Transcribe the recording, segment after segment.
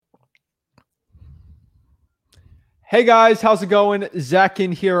Hey guys, how's it going? Zach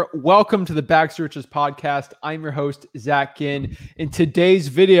Ginn here. Welcome to the Back Searchers podcast. I'm your host, Zach Ginn. In today's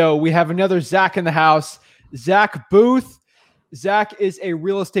video, we have another Zach in the house, Zack Boothe. Zach is a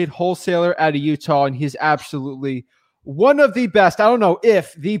real estate wholesaler out of Utah, and he's absolutely one of the best, I don't know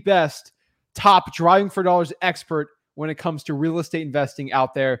if the best, top driving for dollars expert when it comes to real estate investing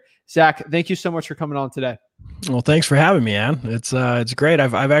out there. Zach, thank you so much for coming on today. Well, thanks for having me, man. It's great.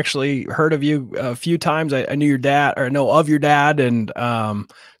 I've actually heard of you a few times. I knew your dad, or know of your dad, and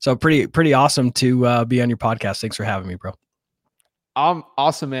so pretty awesome to be on your podcast. Thanks for having me, bro.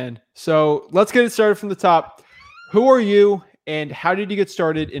 Awesome, man. So let's get it started from the top. Who are you, and how did you get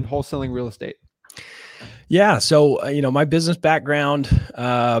started in wholesaling real estate? Yeah, so my business background.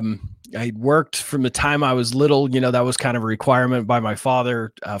 I worked from the time I was little. That was kind of a requirement by my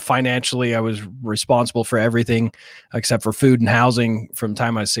father. Financially, I was responsible for everything except for food and housing from the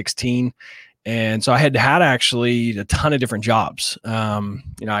time I was 16. And so I had actually a ton of different jobs.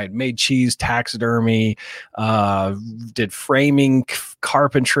 I made cheese, taxidermy, did framing,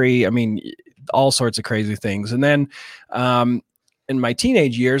 carpentry. I mean, all sorts of crazy things. And then in my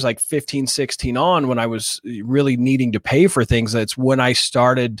teenage years, like 15, 16 on, when I was really needing to pay for things, that's when I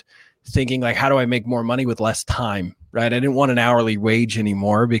started thinking, like, how do I make more money with less time, right? I didn't want an hourly wage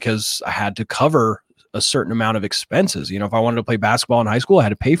anymore because I had to cover a certain amount of expenses. If I wanted to play basketball in high school, I had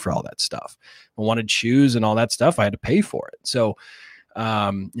to pay for all that stuff. I wanted shoes and all that stuff, I had to pay for it. So,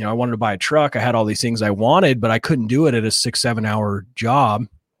 I wanted to buy a truck. I had all these things I wanted, but I couldn't do it at a 6-7 hour job.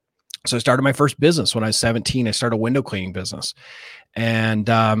 So I started my first business when I was 17. I started a window cleaning business, and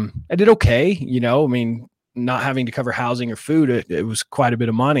I did okay. Not having to cover housing or food, it was quite a bit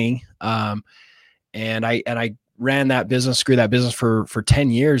of money. And I ran that business, grew that business for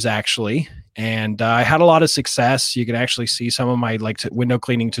 10 years actually. And I had a lot of success. You can actually see some of my window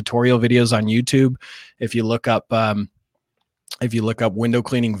cleaning tutorial videos on YouTube. If you look up window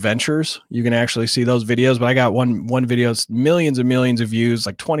cleaning ventures, you can actually see those videos. But I got one video, it's millions and millions of views,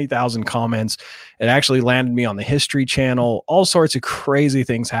 like 20,000 comments. It actually landed me on the History Channel. All sorts of crazy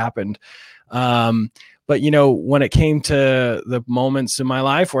things happened. But when it came to the moments in my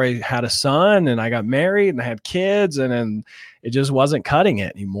life where I had a son and I got married and I had kids, and then it just wasn't cutting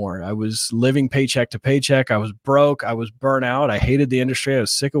it anymore. I was living paycheck to paycheck. I was broke. I was burnt out. I hated the industry. I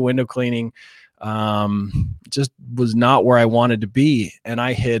was sick of window cleaning. Just was not where I wanted to be. And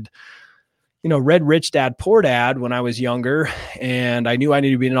I had, read Rich Dad, Poor Dad when I was younger, and I knew I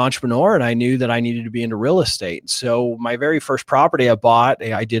needed to be an entrepreneur, and I knew that I needed to be into real estate. So my very first property I bought,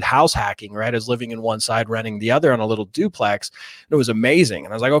 I did house hacking, right? I was living in one side, renting the other on a little duplex. It was amazing.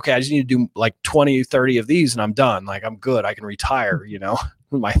 And I was like, okay, I just need to do like 20, 30 of these and I'm done. Like, I'm good. I can retire,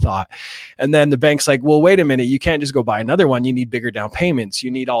 my thought. And then the bank's like, well, wait a minute. You can't just go buy another one. You need bigger down payments. You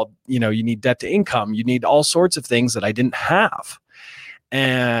need you need debt to income. You need all sorts of things that I didn't have.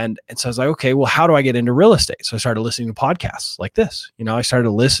 And so I was like, okay, well, how do I get into real estate? So I started listening to podcasts like this. I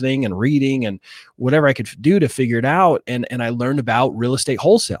started listening and reading and whatever I could do to figure it out. And I learned about real estate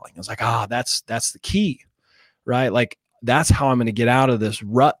wholesaling. I was like, that's the key, right? Like, that's how I'm going to get out of this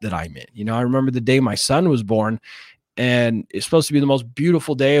rut that I'm in. I remember the day my son was born, and it's supposed to be the most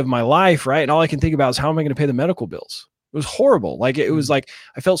beautiful day of my life, right? And all I can think about is, how am I going to pay the medical bills? It was horrible. Like, it was like,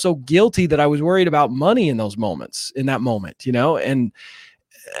 I felt so guilty that I was worried about money in that moment, and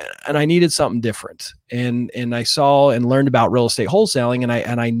I needed something different. And I saw and learned about real estate wholesaling,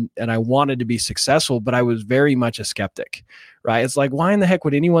 and I wanted to be successful, but I was very much a skeptic, right? It's like, why in the heck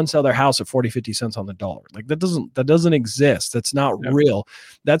would anyone sell their house at 40, 50 cents on the dollar? Like, that doesn't exist. That's not real.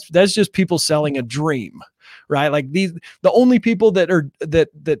 That's just people selling a dream. Right? Like, the only people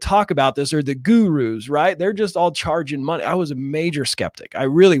that talk about this are the gurus, right? They're just all charging money. I was a major skeptic. I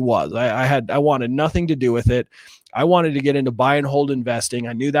really was. I wanted nothing to do with it. I wanted to get into buy and hold investing.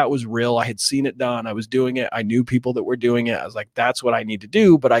 I knew that was real. I had seen it done. I was doing it. I knew people that were doing it. I was like, that's what I need to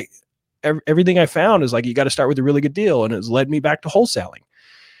do. But everything I found is like, you got to start with a really good deal. And it's led me back to wholesaling.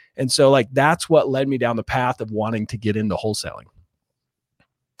 And so, like, that's what led me down the path of wanting to get into wholesaling.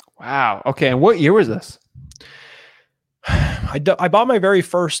 Wow. Okay. And what year was this? I bought my very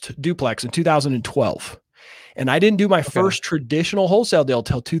first duplex in 2012, and I didn't do my first traditional wholesale deal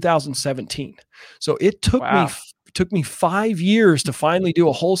till 2017. So it took me 5 years to finally do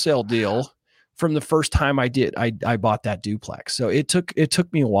a wholesale deal from the first time I bought that duplex. So it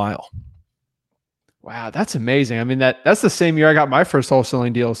took me a while. Wow, that's amazing. I mean, that's the same year I got my first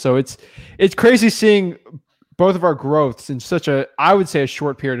wholesaling deal. So it's crazy seeing both of our growths in such I would say a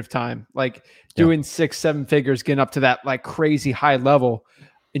short period of time, like doing 6-7 figures, getting up to that like crazy high level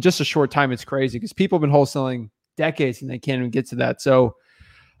in just a short time. It's crazy because people have been wholesaling decades and they can't even get to that. So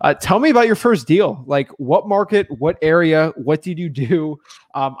Tell me about your first deal. Like what market, what area, what did you do?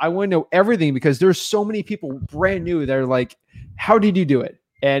 I want to know everything because there's so many people brand new. They're like, how did you do it?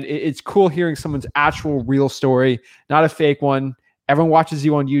 And it's cool hearing someone's actual real story, not a fake one. Everyone watches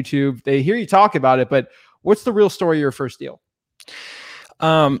you on YouTube. They hear you talk about it, but what's the real story of your first deal?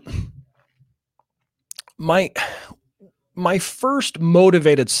 My first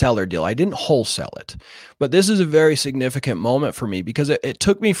motivated seller deal, I didn't wholesale it, but this is a very significant moment for me because it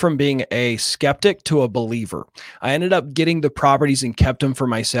took me from being a skeptic to a believer. I ended up getting the properties and kept them for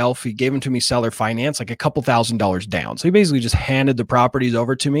myself. He gave them to me seller finance, like a couple $1,000s down. So he basically just handed the properties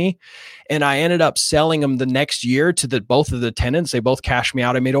over to me, and I ended up selling them the next year to both of the tenants. They both cashed me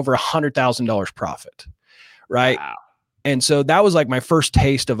out. I made over $100,000 profit, right? Wow. And so that was like my first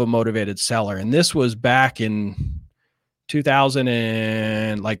taste of a motivated seller. And this was back in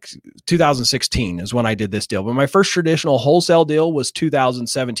 2016 is when I did this deal. But my first traditional wholesale deal was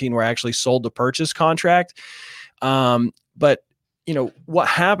 2017, where I actually sold the purchase contract. But what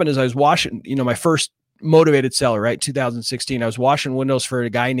happened is I was washing, my first motivated seller, right? 2016, I was washing windows for a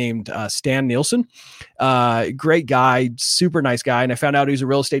guy named Stan Nielsen, great guy, super nice guy. And I found out he was a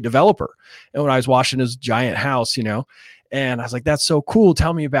real estate developer. And when I was washing his giant house, and I was like, that's so cool.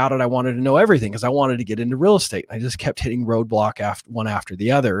 Tell me about it. I wanted to know everything because I wanted to get into real estate. I just kept hitting roadblock one after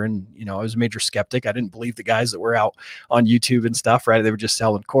the other. And, I was a major skeptic. I didn't believe the guys that were out on YouTube and stuff, right? They were just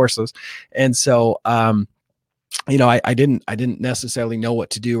selling courses. And so, I didn't necessarily know what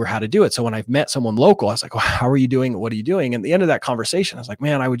to do or how to do it. So when I met someone local, I was like, well, how are you doing? What are you doing? And at the end of that conversation, I was like,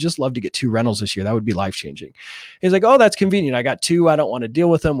 man, I would just love to get 2 rentals this year. That would be life-changing. He's like, oh, that's convenient. I got 2. I don't want to deal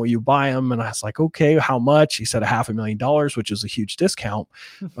with them. Will you buy them? And I was like, okay, how much? He said $500,000, which is a huge discount.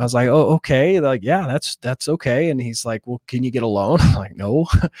 I was like, oh, okay. They're like, yeah, that's okay. And he's like, well, can you get a loan? I'm like, no,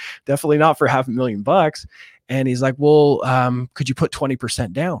 definitely not for $500,000. And he's like, well, could you put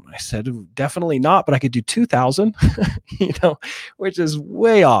 20% down? I said, definitely not, but I could do 2,000, which is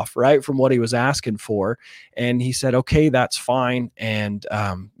way off, right, from what he was asking for. And he said, okay, that's fine. And,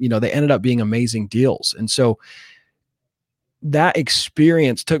 they ended up being amazing deals. And so that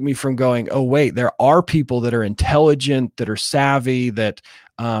experience took me from going, oh, wait, there are people that are intelligent, that are savvy, that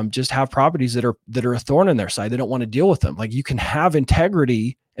just have properties that are a thorn in their side. They don't want to deal with them. Like you can have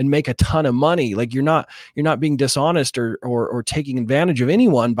integrity and make a ton of money. Like you're not being dishonest or taking advantage of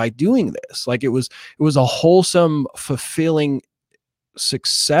anyone by doing this. Like it was a wholesome, fulfilling,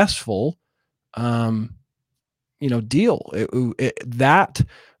 successful, deal. That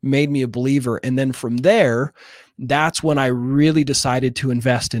made me a believer. And then from there, that's when I really decided to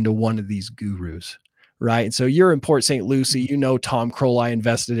invest into one of these gurus. Right. And so you're in Port St. Lucie, Tom Kroll. I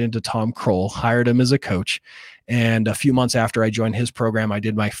invested into Tom Kroll, hired him as a coach. And a few months after I joined his program, I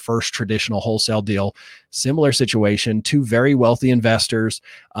did my first traditional wholesale deal. Similar situation, 2 very wealthy investors.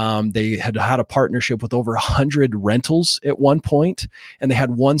 They had a partnership with over 100 rentals at one point, and they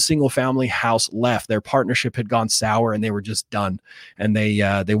had 1 single family house left. Their partnership had gone sour and they were just done. And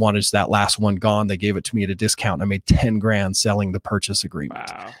they wanted that last one gone. They gave it to me at a discount. I made $10,000 selling the purchase agreement.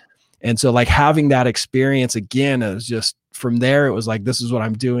 Wow. And so like having that experience again, it was just from there, it was like, this is what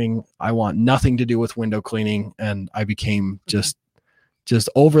I'm doing. I want nothing to do with window cleaning. And I became just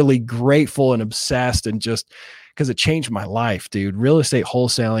overly grateful and obsessed, and just because it changed my life, dude. Real estate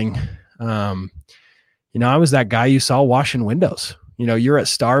wholesaling. I was that guy you saw washing windows. You're at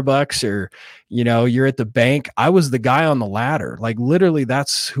Starbucks or, you're at the bank. I was the guy on the ladder. Like literally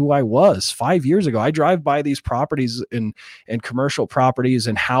that's who I was 5 years ago. I drive by these properties and commercial properties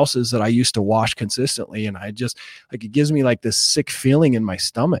and houses that I used to wash consistently. And I just like, it gives me like this sick feeling in my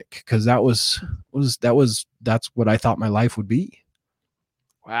stomach. Cause that's what I thought my life would be.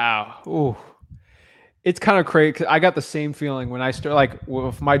 Wow. Ooh. It's kind of crazy. 'Cause I got the same feeling when I started, like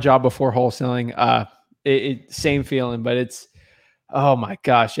with my job before wholesaling, same feeling, but it's, oh my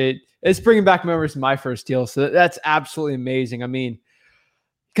gosh, it's bringing back memories of my first deal. So that's absolutely amazing. I mean,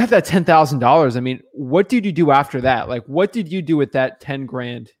 got that $10,000. I mean, what did you do after that? Like, what did you do with that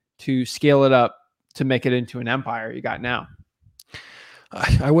 $10,000 to scale it up to make it into an empire you got now?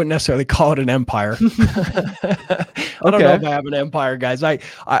 I wouldn't necessarily call it an empire. I don't know if I have an empire, guys.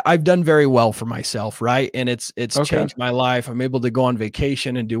 I've done very well for myself, right? And it's changed my life. I'm able to go on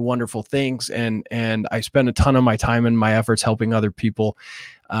vacation and do wonderful things, and I spend a ton of my time and my efforts helping other people,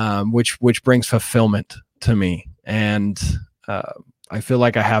 which brings fulfillment to me. And I feel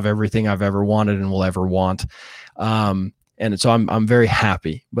like I have everything I've ever wanted and will ever want. And so I'm very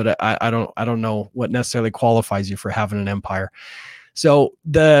happy, but I don't know what necessarily qualifies you for having an empire. So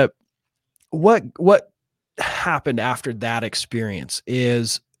what happened after that experience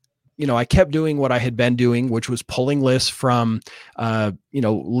is, I kept doing what I had been doing, which was pulling lists from,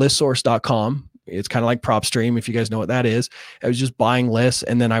 listsource.com. It's kind of like PropStream, if you guys know what that is. I was just buying lists,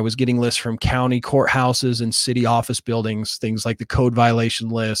 and then I was getting lists from county courthouses and city office buildings, things like the code violation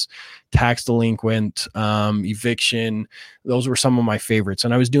list, tax delinquent, eviction. Those were some of my favorites.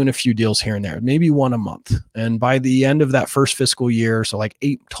 And I was doing a few deals here and there, maybe one a month. And by the end of that first fiscal year, so like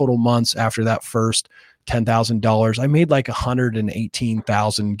 8 total months after that first $10,000, I made like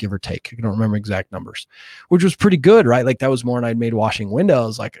 118,000, give or take. I don't remember exact numbers, which was pretty good, right? Like that was more than I'd made washing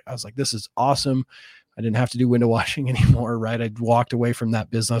windows. Like I was like, this is awesome. I didn't have to do window washing anymore, right? I'd walked away from that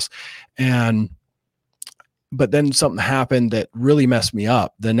business. But then something happened that really messed me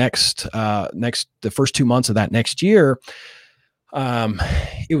up. The first 2 months of that next year,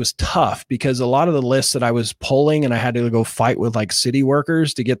 it was tough because a lot of the lists that I was pulling, and I had to go fight with like city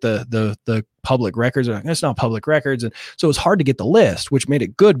workers to get the public records. It's not public records. And so it was hard to get the list, which made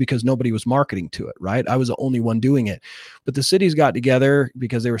it good because nobody was marketing to it, right? I was the only one doing it. But the cities got together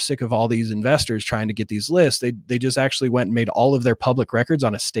because they were sick of all these investors trying to get these lists. They just actually went and made all of their public records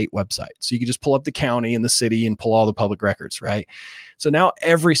on a state website. So you could just pull up the county and the city and pull all the public records, right? So now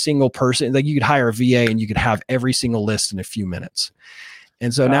every single person, like you could hire a VA and you could have every single list in a few minutes.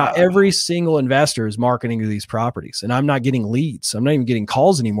 And so now every single investor is marketing to these properties, and I'm not getting leads. I'm not even getting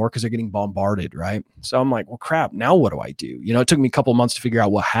calls anymore because they're getting bombarded, right? So I'm like, well, crap, now what do I do? It took me a couple of months to figure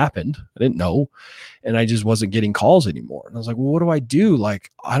out what happened. I didn't know. And I just wasn't getting calls anymore. And I was like, well, what do I do?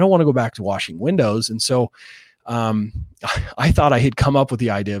 Like, I don't want to go back to washing windows. And so I thought I had come up with the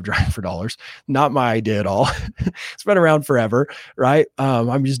idea of driving for dollars. Not my idea at all. It's been around forever, right?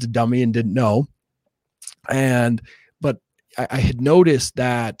 I'm just a dummy and didn't know. But I had noticed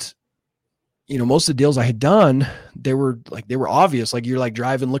that, most of the deals I had done, they were obvious. Like you're like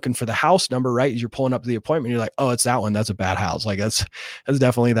driving, looking for the house number, right? As you're pulling up to the appointment, you're like, oh, it's that one. That's a bad house. Like that's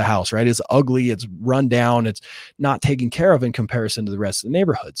definitely the house, right? It's ugly. It's run down. It's not taken care of in comparison to the rest of the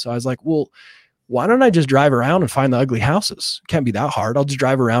neighborhood. So I was like, well, why don't I just drive around and find the ugly houses? It can't be that hard. I'll just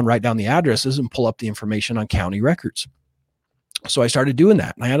drive around, write down the addresses and pull up the information on county records. So I started doing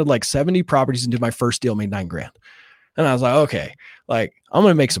that. And I added like 70 properties and did my first deal, made $9,000. And I was like, okay, like I'm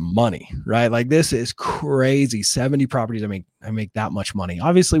going to make some money, right? Like this is crazy. 70 properties. I make that much money.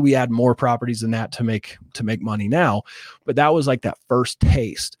 Obviously we add more properties than that to make money now, but that was like that first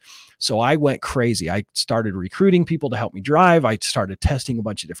taste. So I went crazy. I started recruiting people to help me drive. I started testing a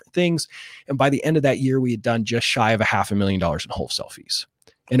bunch of different things. And by the end of that year, we had done just shy of $500,000 in wholesale fees.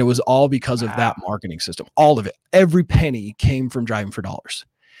 And it was all because of that marketing system. All of it, every penny came from driving for dollars.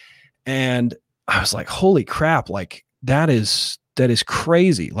 And I was like, holy crap. Like that is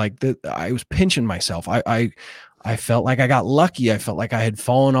crazy. Like I was pinching myself. I felt like I got lucky. I felt like I had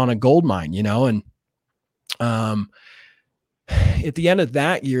fallen on a gold mine, and, at the end of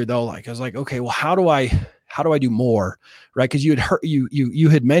that year though, like I was like, okay, well, how do I do more? Right. Cause you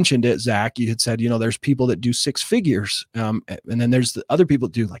had mentioned it, Zach, you had said, there's people that do 6 figures. And then there's the other people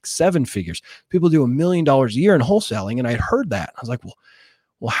that do like 7 figures. People do $1 million a year in wholesaling. And I'd heard that. I was like,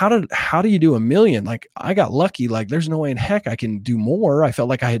 well, how do you do $1 million? Like I got lucky. Like there's no way in heck I can do more. I felt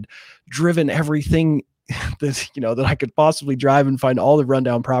like I had driven everything that I could possibly drive and find all the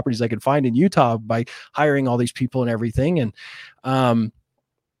rundown properties I could find in Utah by hiring all these people and everything. And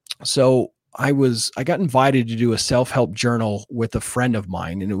so I got invited to do a self-help journal with a friend of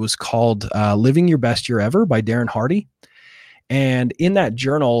mine, and it was called Living Your Best Year Ever by Darren Hardy. And in that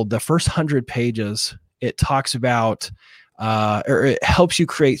journal, the first 100 pages, it talks about, or it helps you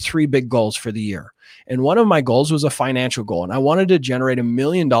create 3 big goals for the year. And one of my goals was a financial goal. And I wanted to generate $1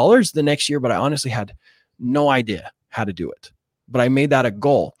 million the next year, but I honestly had no idea how to do it. But I made that a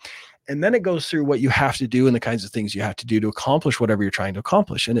goal. And then it goes through what you have to do and the kinds of things you have to do to accomplish whatever you're trying to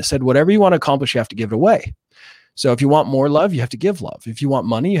accomplish. And it said, whatever you want to accomplish, you have to give it away. So if you want more love, you have to give love. If you want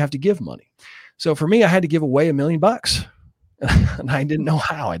money, you have to give money. So for me, I had to give away $1 million. And I didn't know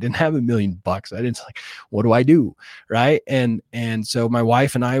how. I didn't have $1 million. I didn't like, what do I do? Right. And so my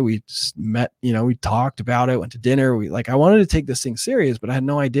wife and I, we met, we talked about it, went to dinner. I wanted to take this thing serious, but I had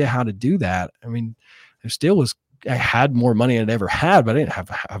no idea how to do that. I mean, I had more money than I'd ever had, but I didn't have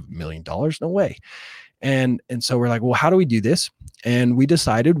 $1 million. No way. And so we're like, well, how do we do this? And we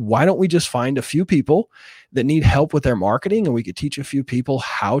decided, why don't we just find a few people that need help with their marketing, and we could teach a few people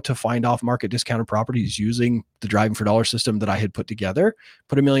how to find off market discounted properties using the driving for dollars system that I had put together,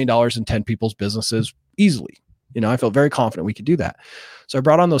 put $1 million in 10 people's businesses easily. I felt very confident we could do that. So I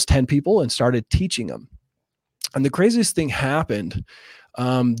brought on those 10 people and started teaching them. And the craziest thing happened.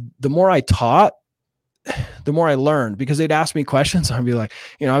 The more I taught, the more I learned, because they'd ask me questions. I'd be like,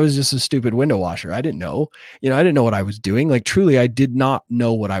 I was just a stupid window washer. I didn't know, I didn't know what I was doing. Like truly, I did not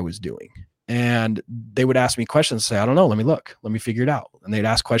know what I was doing. And they would ask me questions, say, I don't know, let me look, let me figure it out. And they'd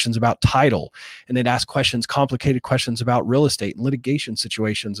ask questions about title, and they'd ask complicated questions about real estate and litigation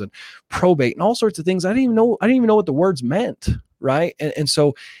situations and probate and all sorts of things. I didn't even know what the words meant. Right. And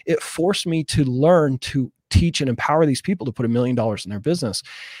so it forced me to learn to teach and empower these people to put $1 million in their business.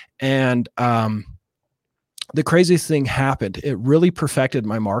 And, the craziest thing happened. It really perfected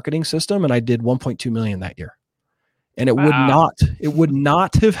my marketing system, and I did 1.2 million that year. And it would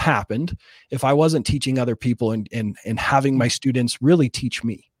not have happened if I wasn't teaching other people and having my students really teach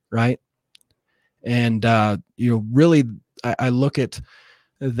me. Right. And, really, I look at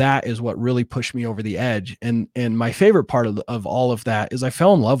that is what really pushed me over the edge. And my favorite part of all of that is I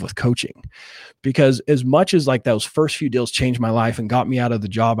fell in love with coaching, because as much as like those first few deals changed my life and got me out of the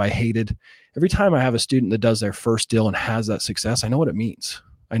job I hated, every time I have a student that does their first deal and has that success, I know what it means.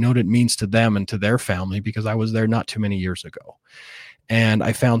 I know what it means to them and to their family, because I was there not too many years ago. And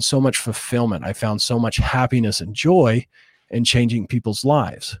I found so much fulfillment. I found so much happiness and joy in changing people's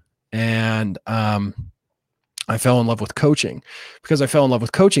lives. And, I fell in love with coaching. Because I fell in love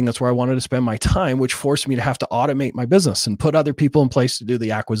with coaching, that's where I wanted to spend my time, which forced me to have to automate my business and put other people in place to do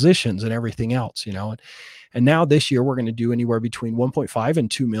the acquisitions and everything else, And now this year we're going to do anywhere between 1.5 and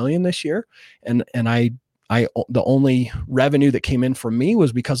 2 million this year. And I the only revenue that came in from me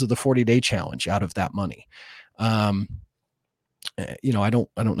was because of the 40-day challenge out of that money. I don't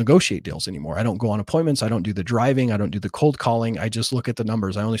negotiate deals anymore. I don't go on appointments. I don't do the driving. I don't do the cold calling. I just look at the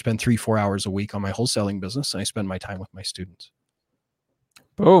numbers. I only spend 3-4 hours a week on my wholesaling business, and I spend my time with my students.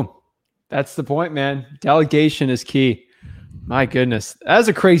 Boom. That's the point, man. Delegation is key. My goodness. That's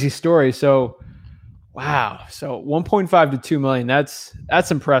a crazy story. So, wow. So 1.5 to 2 million, that's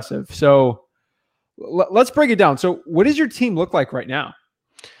impressive. So let's break it down. So what does your team look like right now?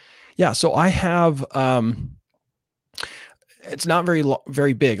 Yeah. So I have, it's not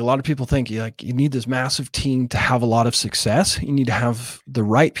very big. A lot of people think you need this massive team to have a lot of success. You need to have the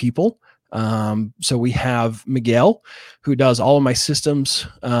right people. So we have Miguel, who does all of my systems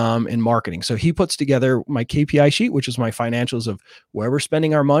in marketing. So he puts together my KPI sheet, which is my financials of where we're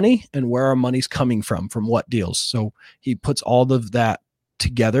spending our money and where our money's coming from what deals. So he puts all of that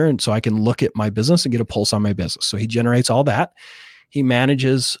together, and so I can look at my business and get a pulse on my business. So he generates all that. He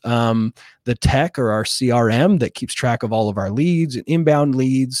manages the tech, or our CRM, that keeps track of all of our leads and inbound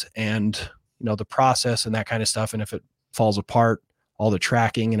leads and, the process and that kind of stuff. And if it falls apart, all the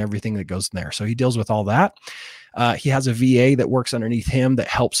tracking and everything that goes in there. So he deals with all that. He has a VA that works underneath him that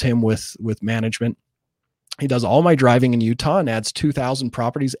helps him with management. He does all my driving in Utah and adds 2,000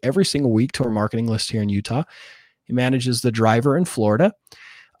 properties every single week to our marketing list here in Utah. He manages the driver in Florida.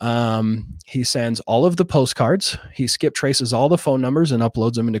 He sends all of the postcards. He skip traces all the phone numbers and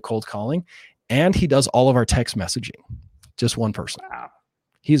uploads them into cold calling. And he does all of our text messaging. Just one person. Wow.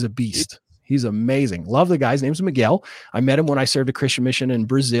 He's a beast. He's amazing. Love the guy. His name's Miguel. I met him when I served a Christian mission in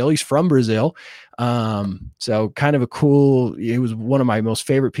Brazil. He's from Brazil. So kind of he was one of my most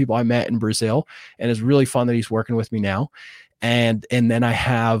favorite people I met in Brazil. And it's really fun that he's working with me now. And then I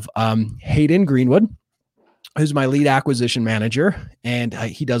have Hayden Greenwood, who's my lead acquisition manager. And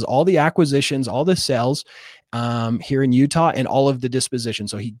he does all the acquisitions, all the sales here in Utah, and all of the disposition.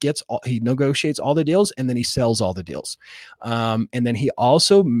 So he negotiates all the deals, and then he sells all the deals. And then he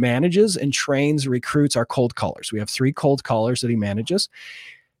also manages and recruits our cold callers. We have 3 cold callers that he manages.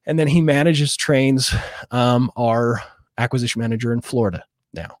 And then he trains our acquisition manager in Florida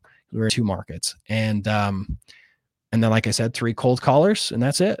now. We're in 2 markets. And then, like I said, 3 cold callers, and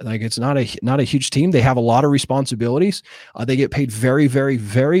that's it. Like, it's not a huge team. They have a lot of responsibilities. They get paid very, very,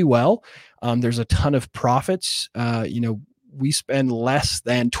 very well. There's a ton of profits. We spend less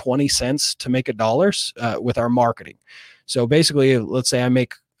than 20 cents to make $1 with our marketing. So basically, let's say I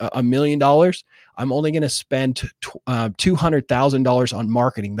make $1 million. I'm only going to spend $200,000 on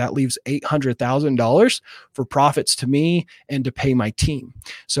marketing. That leaves $800,000 for profits to me and to pay my team.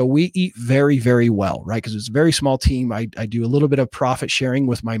 So we eat very, very well, right? Because it's a very small team. I do a little bit of profit sharing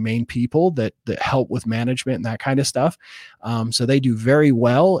with my main people that help with management and that kind of stuff. So they do very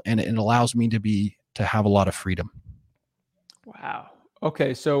well, and it allows me to have a lot of freedom. Wow.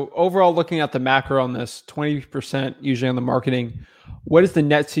 Okay. So overall, looking at the macro on this, 20% usually on the marketing. What is the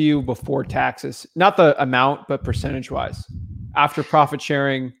net to you before taxes? Not the amount, but percentage wise. After profit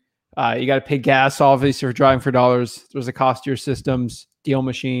sharing, you got to pay gas, obviously, for driving for dollars. There's a cost to your systems, deal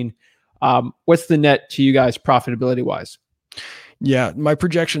machine. What's the net to you guys profitability wise? Yeah, my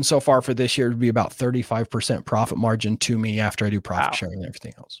projection so far for this year would be about 35% profit margin to me after I do profit sharing and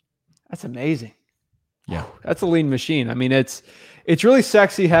everything else. That's amazing. Yeah. That's a lean machine. I mean, it's really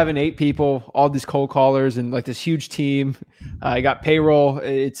sexy having 8 people, all these cold callers, and like this huge team. I got payroll.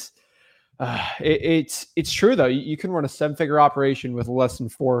 It's true though. You can run a 7-figure operation with less than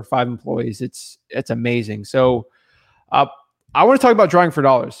 4 or 5 employees. It's amazing. So, I want to talk about drawing for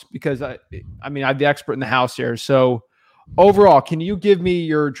dollars because I'm the expert in the house here. So, overall, can you give me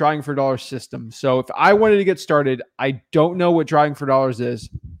your drawing for dollars system? So, if I wanted to get started, I don't know what drawing for dollars is.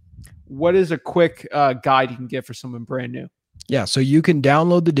 What is a quick guide you can give for someone brand new? Yeah. So you can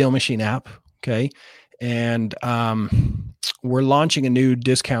download the Deal Machine app. Okay. And we're launching a new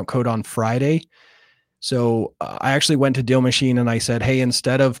discount code on Friday. So I actually went to Deal Machine and I said, hey,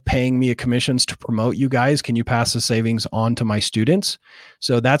 instead of paying me a commissions to promote you guys, can you pass the savings on to my students?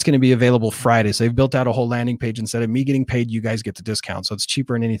 So that's going to be available Friday. So they've built out a whole landing page. Instead of me getting paid, you guys get the discount. So it's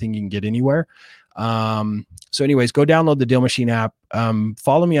cheaper than anything you can get anywhere. So anyways, go download the Deal Machine app.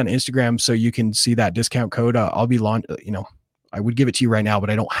 Follow me on Instagram so you can see that discount code. I'll be I would give it to you right now, but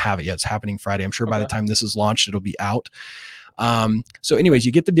I don't have it yet. It's happening Friday. I'm sure by the time this is launched, it'll be out. So anyways,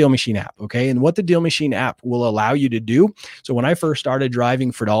 you get the Deal Machine app. Okay. And what the Deal Machine app will allow you to do. So when I first started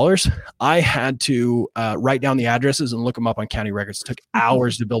driving for dollars, I had to write down the addresses and look them up on county records. It took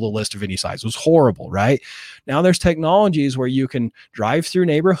hours to build a list of any size. It was horrible, right? Now there's technologies where you can drive through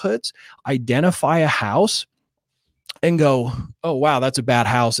neighborhoods, identify a house, and go, oh, wow, that's a bad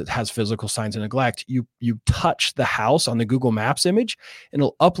house. It has physical signs of neglect. You touch the house on the Google Maps image, and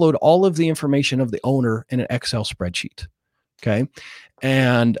it'll upload all of the information of the owner in an Excel spreadsheet. Okay.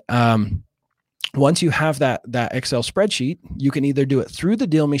 And once you have that Excel spreadsheet, you can either do it through the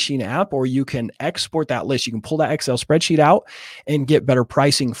Deal Machine app, or you can export that list. You can pull that Excel spreadsheet out and get better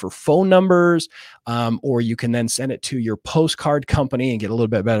pricing for phone numbers, or you can then send it to your postcard company and get a little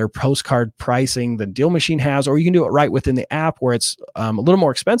bit better postcard pricing than Deal Machine has, or you can do it right within the app where it's a little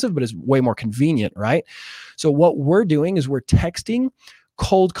more expensive, but it's way more convenient, right? So what we're doing is we're texting,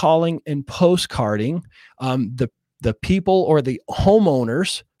 cold calling, and postcarding the people or the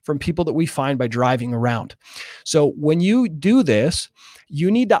homeowners from people that we find by driving around. So when you do this,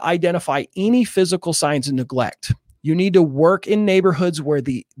 you need to identify any physical signs of neglect. You need to work in neighborhoods where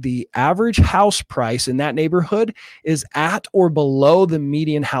the average house price in that neighborhood is at or below the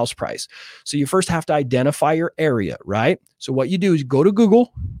median house price. So you first have to identify your area, right? So what you do is go to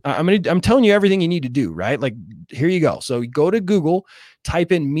Google. I'm telling you everything you need to do, right? Like, here you go. So you go to Google,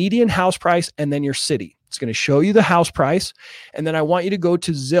 type in median house price, and then your city. It's going to show you the house price. And then I want you to go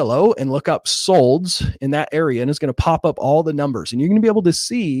to Zillow and look up solds in that area. And it's going to pop up all the numbers. And you're going to be able to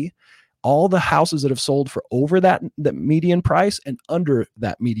see all the houses that have sold for over that median price and under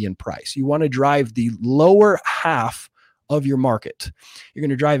that median price. You want to drive the lower half of your market. You're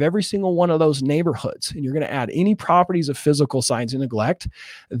going to drive every single one of those neighborhoods, and you're going to add any properties of physical signs of neglect.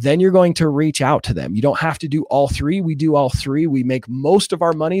 Then you're going to reach out to them. You don't have to do all three. We do all three. We make most of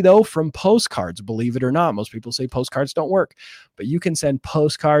our money though from postcards, believe it or not. Most people say postcards don't work, but you can send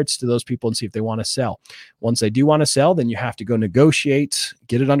postcards to those people and see if they want to sell. Once they do want to sell, then you have to go negotiate,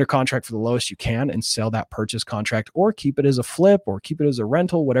 get it under contract for the lowest you can, and sell that purchase contract, or keep it as a flip, or keep it as a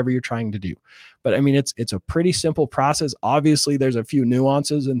rental, whatever you're trying to do. But I mean, it's a pretty simple process. Obviously, there's a few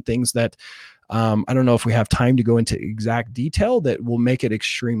nuances and things that I don't know if we have time to go into exact detail that will make it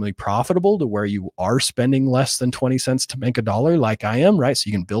extremely profitable to where you are spending less than 20 cents to make a dollar, like I am, right? So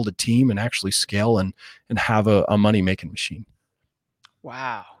you can build a team and actually scale and have a money-making machine.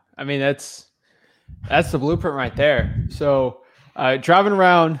 Wow. I mean, that's the blueprint right there. So driving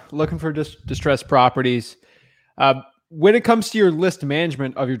around looking for distressed properties. When it comes to your list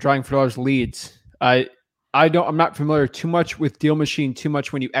management of your drawing for dollars leads, I'm not familiar too much with Deal Machine too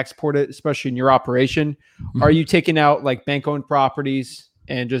much when you export it, especially in your operation. Mm-hmm. Are you taking out like bank-owned properties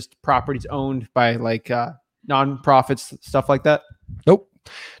and just properties owned by like nonprofits, stuff like that? Nope.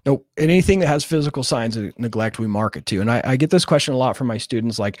 Anything that has physical signs of neglect, we market to. And I get this question a lot from my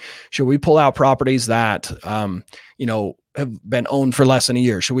students, like, should we pull out properties that, have been owned for less than a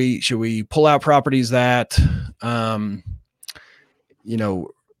year? Should we pull out properties that, are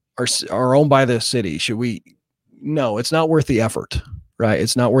owned by the city? No, it's not worth the effort, right?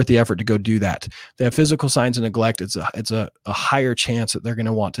 It's not worth the effort to go do that. If they have physical signs of neglect, it's a higher chance that they're going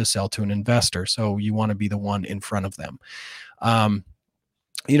to want to sell to an investor. So you want to be the one in front of them.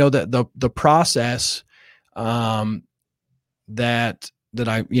 The process that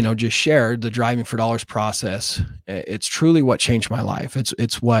I just shared, the driving for dollars process, it's truly what changed my life.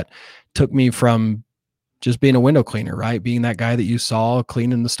 It's what took me from just being a window cleaner, right? Being that guy that you saw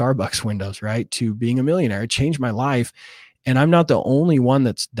cleaning the Starbucks windows, right? To being a millionaire. It changed my life. And I'm not the only one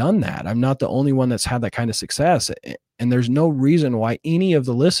that's done that. I'm not the only one that's had that kind of success. And there's no reason why any of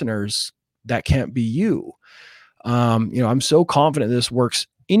the listeners that can't be you. I'm so confident this works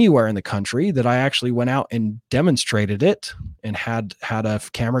anywhere in the country that I actually went out and demonstrated it and had a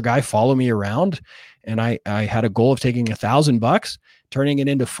camera guy follow me around. And I had a goal of taking $1,000, turning it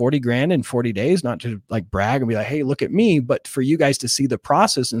into 40 grand in 40 days, not to like brag and be like, hey, look at me, but for you guys to see the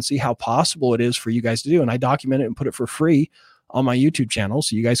process and see how possible it is for you guys to do. And I document it and put it for free on my YouTube channel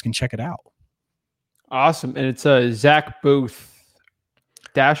so you guys can check it out. Awesome. And it's a Zack Boothe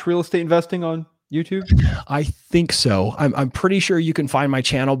dash real estate investing on YouTube? I think so. I'm pretty sure you can find my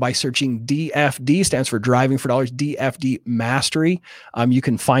channel by searching DFD, stands for Driving for Dollars, DFD Mastery. You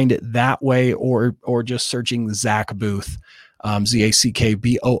can find it that way, or just searching Zack Boothe,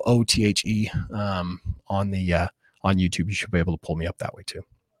 ZackBoothe, on YouTube. You should be able to pull me up that way too.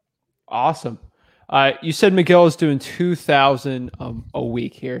 Awesome. You said Miguel is doing 2,000 a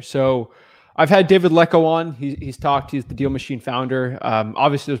week here. So I've had David Lecco on. He's talked. He's the Deal Machine founder.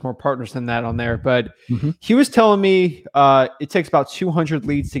 Obviously, there's more partners than that on there, but he was telling me it takes about 200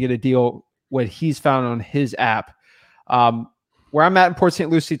 leads to get a deal. What he's found on his app. Where I'm at in Port St.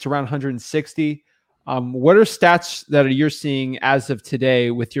 Lucie, it's around 160. What are stats that you're seeing as of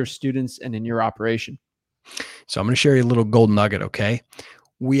today with your students and in your operation? So I'm going to share you a little gold nugget. Okay,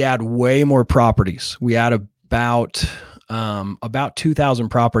 we add way more properties. We add about 2,000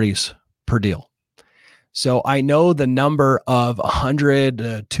 properties per deal. So I know the number of 100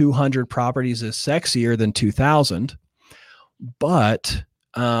 to 200 properties is sexier than 2,000, but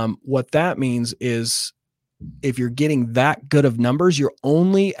what that means is if you're getting that good of numbers, you're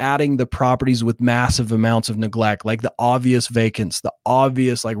only adding the properties with massive amounts of neglect, like the obvious vacants, the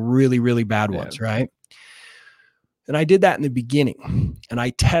obvious, like really, really bad ones, right? And I did that in the beginning and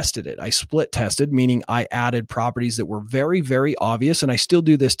I tested it. I split tested, meaning I added properties that were very, very obvious. And I still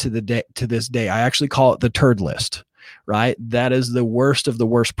do this to this day. I actually call it the turd list, right? That is the worst of the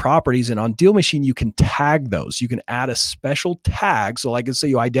worst properties. And on Deal Machine, you can tag those. You can add a special tag. So like, let's say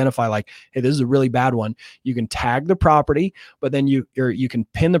you identify like, hey, this is a really bad one. You can tag the property, but then you can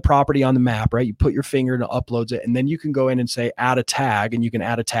pin the property on the map, right? You put your finger and it uploads it. And then you can go in and say, add a tag, and you can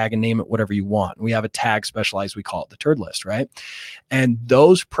add a tag and name it whatever you want. We have a tag specialized. We call it the turd list, right? And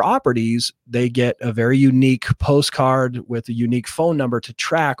those properties, they get a very unique postcard with a unique phone number to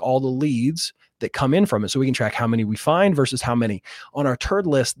track all the leads that come in from it. So we can track how many we find versus how many on our turd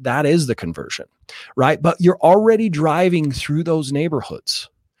list. That is the conversion, right? But you're already driving through those neighborhoods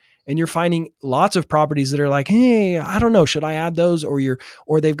and you're finding lots of properties that are like, hey, I don't know, should I add those?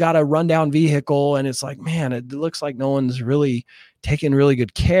 Or they've got a rundown vehicle and it's like, man, it looks like no one's really taking really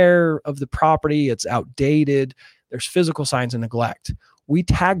good care of the property. It's outdated. There's physical signs of neglect. We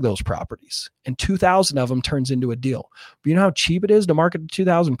tag those properties and 2,000 of them turns into a deal. But you know how cheap it is to market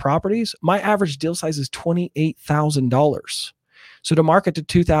 2,000 properties? My average deal size is $28,000. So to market to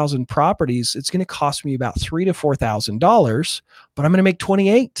 2,000 properties, it's going to cost me about $3,000 to $4,000, but I'm going to make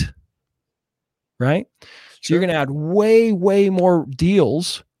 28, right? Sure. So you're going to add way, way more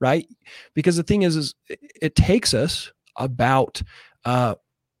deals, right? Because the thing is it takes us about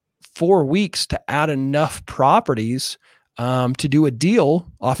 4 weeks to add enough properties to do a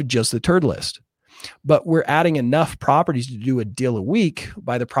deal off of just the turd list. But we're adding enough properties to do a deal a week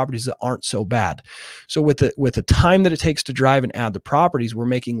by the properties that aren't so bad. So with the time that it takes to drive and add the properties, we're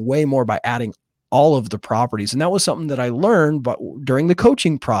making way more by adding all of the properties. And that was something that I learned during the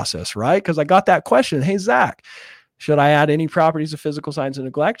coaching process, right? Because I got that question, hey, Zach, should I add any properties of physical signs of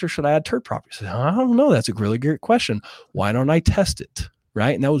neglect or should I add turd properties? I don't know. That's a really great question. Why don't I test it?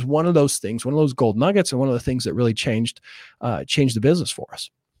 Right. And that was one of those things, one of those gold nuggets, and one of the things that really changed the business for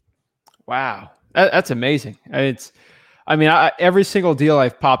us. Wow. That's amazing. Every single deal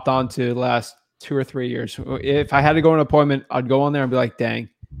I've popped onto the last 2 or 3 years, if I had to go on an appointment, I'd go on there and be like, dang,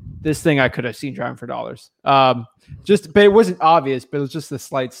 this thing I could have seen driving for dollars. But it wasn't obvious, but it was just the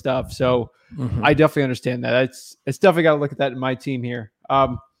slight stuff. So I definitely understand that. It's definitely got to look at that in my team here.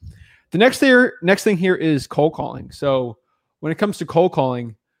 The next thing here is cold calling. So when it comes to cold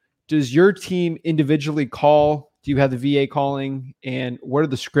calling, does your team individually call? Do you have the VA calling? And what are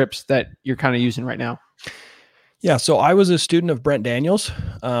the scripts that you're kind of using right now? Yeah. So I was a student of Brent Daniels.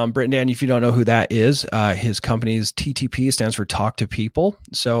 Brent Daniels, if you don't know who that is, his company's TTP stands for Talk to People.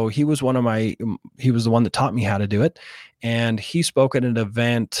 So he was the one that taught me how to do it. And he spoke at an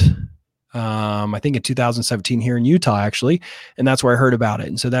event, I think in 2017 here in Utah, actually. And that's where I heard about it.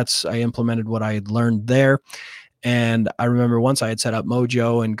 And so I implemented what I had learned there. And I remember once I had set up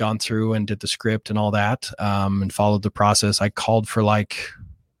Mojo and gone through and did the script and all that, and followed the process. I called for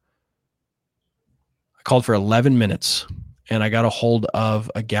 11 minutes and I got a hold of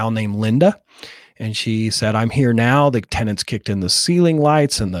a gal named Linda. And she said, I'm here now. The tenants kicked in the ceiling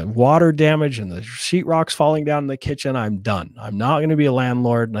lights and the water damage and the sheetrock's falling down in the kitchen. I'm done. I'm not going to be a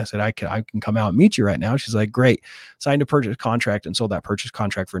landlord. And I said, I can come out and meet you right now. She's like, great. Signed a purchase contract and sold that purchase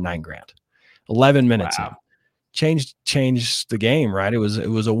contract for $9,000. 11 minutes in. Changed the game, right? It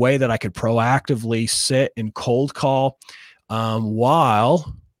was a way that I could proactively sit and cold call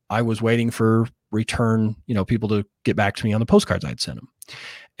while I was waiting for return, people to get back to me on the postcards I'd sent them.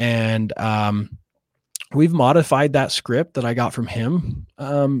 And we've modified that script that I got from him,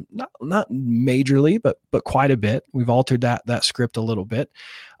 not majorly, but quite a bit. We've altered that script a little bit.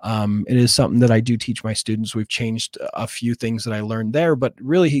 It is something that I do teach my students. We've changed a few things that I learned there, but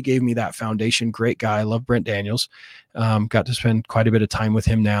really he gave me that foundation. Great guy. I love Brent Daniels. Got to spend quite a bit of time with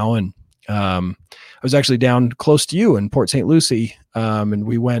him now. And I was actually down close to you in Port St. Lucie. And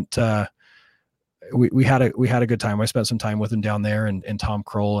we went, we had a good time. I spent some time with him down there and Tom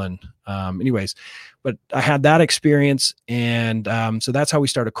Kroll. And anyways, but I had that experience. And so that's how we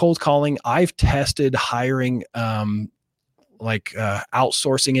started cold calling. I've tested hiring,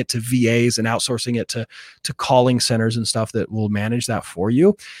 outsourcing it to VAs and outsourcing it to calling centers and stuff that will manage that for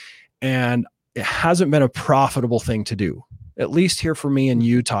you. And it hasn't been a profitable thing to do, at least here for me in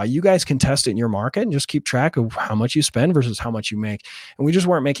Utah. You guys can test it in your market and just keep track of how much you spend versus how much you make. And we just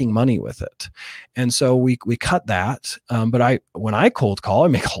weren't making money with it. And so we cut that. But when I cold call, I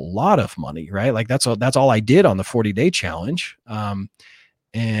make a lot of money, right? Like that's all I did on the 40-day challenge. I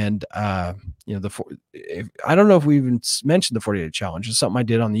don't know if we even mentioned the 40-day challenge. It's something I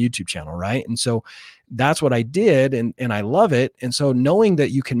did on the YouTube channel, right? And so that's what I did, and I love it. And so knowing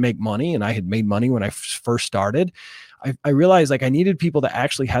that you can make money, and I had made money when I first started, I realized like I needed people that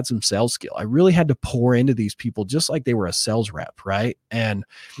actually had some sales skill. I really had to pour into these people just like they were a sales rep, right? And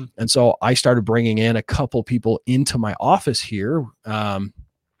so I started bringing in a couple people into my office here,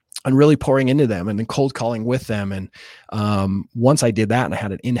 and really pouring into them and then cold calling with them. And once I did that and I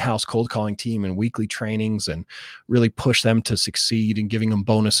had an in-house cold calling team and weekly trainings and really push them to succeed and giving them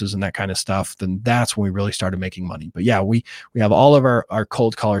bonuses and that kind of stuff, then that's when we really started making money. But yeah, we have all of our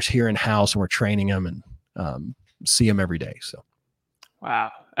cold callers here in-house and we're training them and see them every day. So.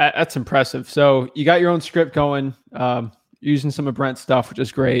 Wow. That's impressive. So you got your own script going, using some of Brent's stuff, which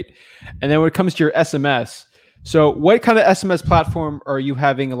is great. And then when it comes to your SMS, so what kind of SMS platform are you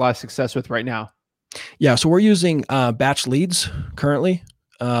having a lot of success with right now? Yeah, so we're using batch leads currently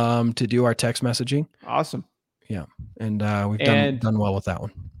to do our text messaging. Awesome. Yeah, and we've done well with that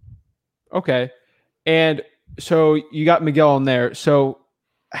one. Okay. And so you got Miguel on there. So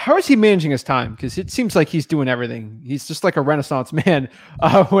how is he managing his time? Because it seems like he's doing everything. He's just like a Renaissance man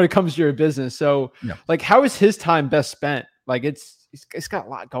when it comes to your business. So like, how is his time best spent? Like it's got a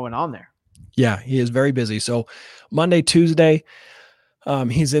lot going on there. Yeah, he is very busy. So Monday, Tuesday,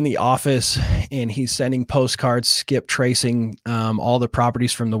 he's in the office and he's sending postcards, skip tracing all the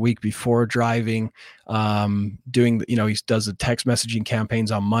properties from the week before, driving, doing, he does the text messaging campaigns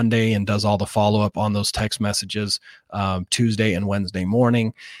on Monday and does all the follow-up on those text messages Tuesday and Wednesday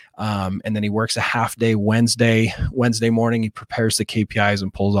morning. And then he works a half day Wednesday morning. He prepares the KPIs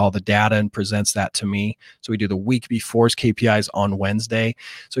and pulls all the data and presents that to me. So we do the week before's KPIs on Wednesday.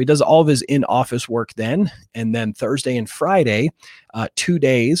 So he does all of his in-office work then. And then Thursday and Friday, 2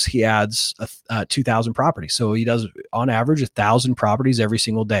 days, he adds 2,000 properties. So he does on average 1,000 properties every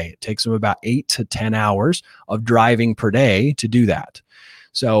single day. It takes him about 8 to 10 hours of driving per day to do that.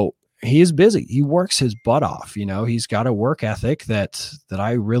 So he is busy. He works his butt off. He's got a work ethic that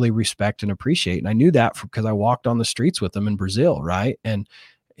I really respect and appreciate. And I knew that because I walked on the streets with him in Brazil. Right. And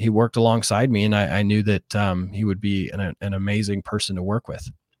he worked alongside me and I knew that he would be an amazing person to work with.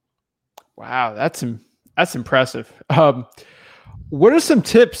 Wow. That's impressive. What are some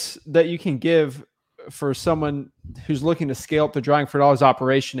tips that you can give for someone who's looking to scale up the Drying for Dollars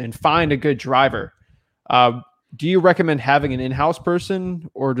operation and find a good driver? Do you recommend having an in-house person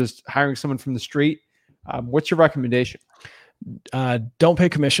or just hiring someone from the street? What's your recommendation? Don't pay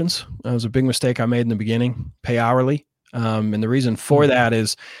commissions. That was a big mistake I made in the beginning. Pay hourly. And the reason for that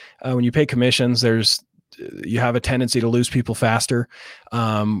is when you pay commissions, you have a tendency to lose people faster.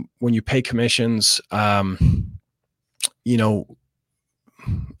 When you pay commissions, they're not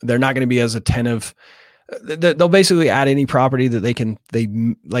going to be as attentive. They'll basically add any property that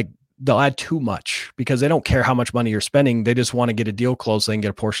they'll add too much because they don't care how much money you're spending. They just want to get a deal closed so they can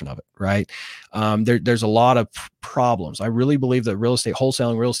get a portion of it. Right. There's a lot of problems. I really believe that real estate,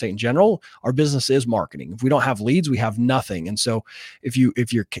 wholesaling real estate in general, our business is marketing. If we don't have leads, we have nothing. And so if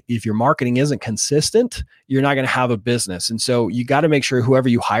your marketing isn't consistent, you're not going to have a business. And so you got to make sure whoever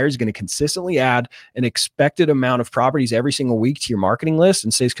you hire is going to consistently add an expected amount of properties every single week to your marketing list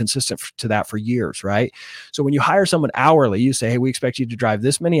and stays consistent to that for years, right? So when you hire someone hourly, you say, hey, we expect you to drive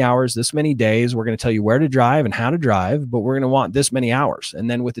this many hours, this many days. We're going to tell you where to drive and how to drive, but we're going to want this many hours. And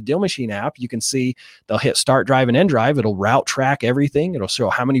then with the Deal Machine app, you can see they'll hit start, drive, and end drive. It'll route track everything. It'll show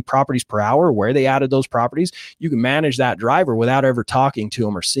how many properties per hour, where they added those properties. You can manage that driver without ever talking to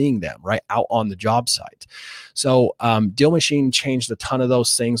them or seeing them right out on the job site. So Deal Machine changed a ton of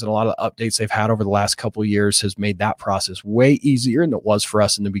those things, and a lot of the updates they've had over the last couple of years has made that process way easier than it was for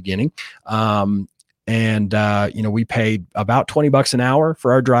us in the beginning. We pay about $20 an hour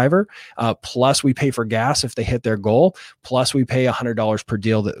for our driver. Plus we pay for gas if they hit their goal. Plus we pay $100 per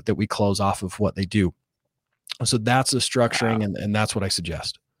deal that we close off of what they do. So that's the structuring. Wow. And that's what I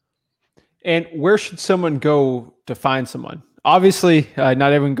suggest. And where should someone go to find someone? Obviously, not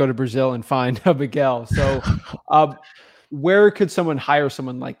everyone go to Brazil and find a Miguel. So where could someone hire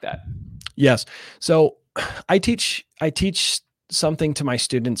someone like that? Yes. So I teach something to my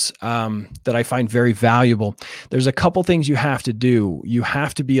students that I find very valuable. There's a couple things you have to do. You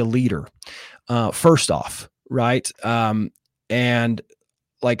have to be a leader, first off, right? And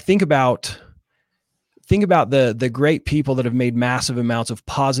like think about the great people that have made massive amounts of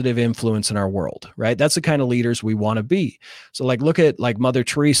positive influence in our world, right? That's the kind of leaders we want to be. So like, look at like Mother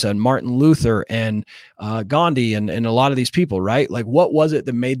Teresa and Martin Luther and Gandhi and a lot of these people, right? Like what was it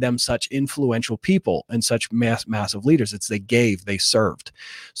that made them such influential people and such massive leaders? It's they gave, they served.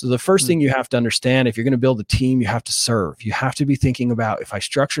 So the first thing you have to understand, if you're going to build a team, you have to serve. You have to be thinking about, if I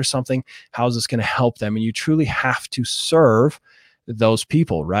structure something, how is this going to help them? And you truly have to serve those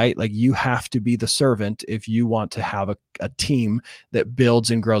people, right? Like you have to be the servant if you want to have a team that builds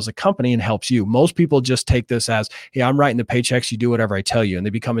and grows a company and helps you. Most people just take this as, hey, I'm writing the paychecks, you do whatever I tell you. And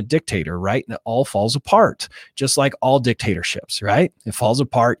they become a dictator, right? And it all falls apart, just like all dictatorships, right? It falls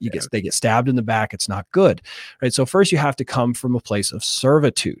apart. They get stabbed in the back. It's not good, right? So first you have to come from a place of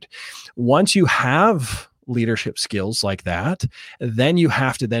servitude. Once you have leadership skills like that, then you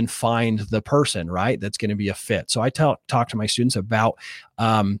have to then find the person, right, that's going to be a fit. So I talk to my students about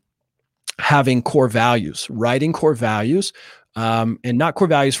having core values, writing core values, and not core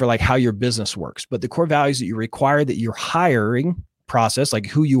values for like how your business works, but the core values that you require that your hiring process, like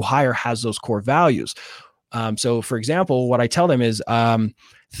who you hire, has those core values. So for example, what I tell them is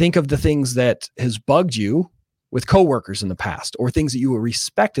think of the things that has bugged you with coworkers in the past, or things that you were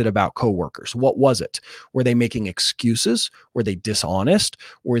respected about coworkers. What was it? Were they making excuses? Were they dishonest?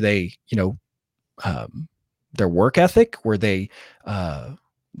 Were they, their work ethic? Were they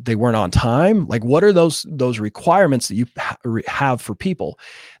weren't on time? Like, what are those requirements that you have for people?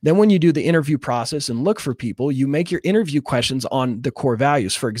 Then when you do the interview process and look for people, you make your interview questions on the core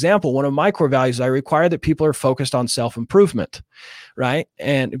values. For example, one of my core values, I require that people are focused on self-improvement, right?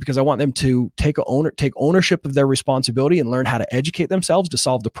 And because I want them to take ownership of their responsibility and learn how to educate themselves to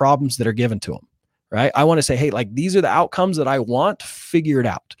solve the problems that are given to them, right? I want to say, hey, like these are the outcomes that I want, figure it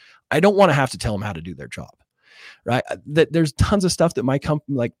out. I don't want to have to tell them how to do their job. Right. That there's tons of stuff that my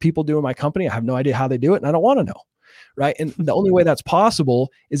company, like people do in my company. I have no idea how they do it and I don't want to know. Right. And the only way that's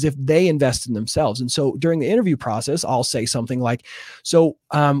possible is if they invest in themselves. And so during the interview process, I'll say something like, so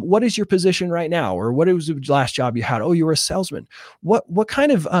what is your position right now? Or what was the last job you had? Oh, you were a salesman. What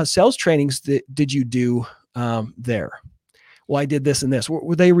kind of sales trainings did you do there? Well, I did this and this.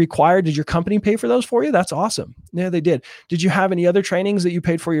 Were they required? Did your company pay for those for you? That's awesome. Yeah, they did. Did you have any other trainings that you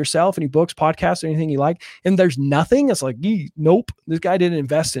paid for yourself? Any books, podcasts, or anything you like? And there's nothing. It's like, nope, this guy didn't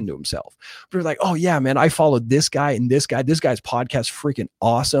invest into himself. But they're like, oh yeah, man, I followed this guy and this guy. This guy's podcast freaking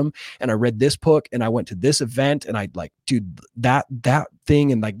awesome. And I read this book and I went to this event and I like, dude, that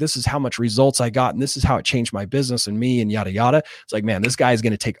thing. And like, this is how much results I got. And this is how it changed my business and me and yada, yada. It's like, man, this guy is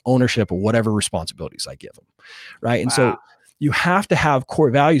going to take ownership of whatever responsibilities I give him. Right. And so you have to have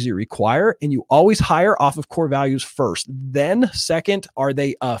core values you require, and you always hire off of core values first. Then second, are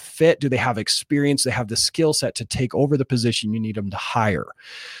they a fit? Do they have experience? They have the skill set to take over the position you need them to hire.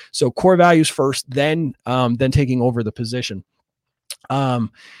 So core values first, then taking over the position. And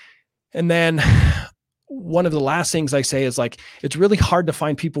then one of the last things I say is like, it's really hard to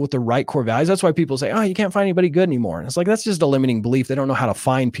find people with the right core values. That's why people say, oh, you can't find anybody good anymore. And it's like, that's just a limiting belief. They don't know how to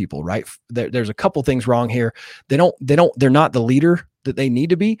find people, right? There's a couple things wrong here. They're not the leader that they need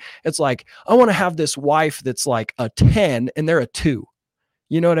to be. It's like, I want to have this wife that's like a 10 and they're a 2.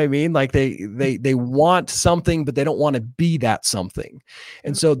 You know what I mean? Like they want something, but they don't want to be that something.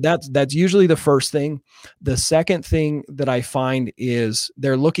 And so that's usually the first thing. The second thing that I find is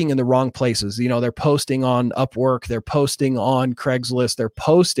they're looking in the wrong places. You know, they're posting on Upwork, they're posting on Craigslist, they're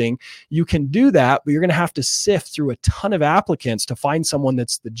posting. You can do that, but you're going to have to sift through a ton of applicants to find someone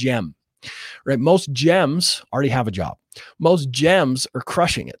that's the gem, right? Most gems already have a job. Most gems are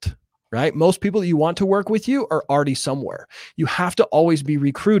crushing it. Right? Most people that you want to work with you are already somewhere. You have to always be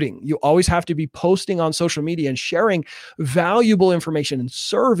recruiting. You always have to be posting on social media and sharing valuable information and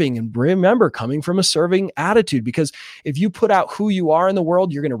serving. And remember, coming from a serving attitude, because if you put out who you are in the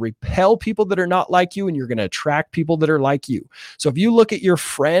world, you're going to repel people that are not like you, and you're going to attract people that are like you. So if you look at your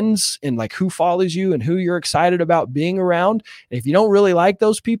friends and like who follows you and who you're excited about being around, and if you don't really like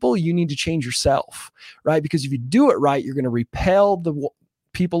those people, you need to change yourself, right? Because if you do it right, you're going to repel the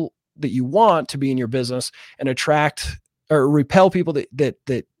people that you want to be in your business and attract or repel people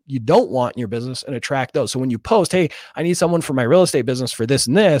that you don't want in your business and attract those. So when you post, hey, I need someone for my real estate business for this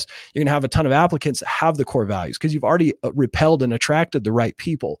and this, you're going to have a ton of applicants that have the core values because you've already repelled and attracted the right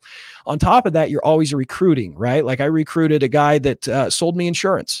people. On top of that, you're always recruiting, right? Like I recruited a guy that sold me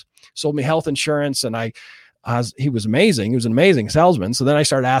insurance, sold me health insurance, and he was amazing. He was an amazing salesman. So then I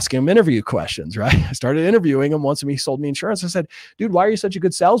started asking him interview questions, right? I started interviewing him once he sold me insurance. I said, dude, why are you such a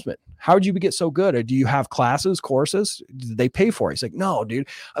good salesman? How did you get so good? Or do you have classes, courses? Did they pay for it? He's like, no, dude,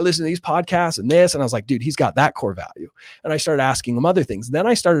 I listen to these podcasts and this. And I was like, dude, he's got that core value. And I started asking him other things. Then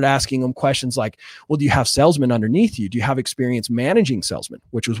I started asking him questions like, well, do you have salesmen underneath you? Do you have experience managing salesmen?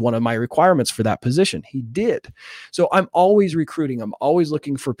 Which was one of my requirements for that position. He did. So I'm always recruiting. I'm always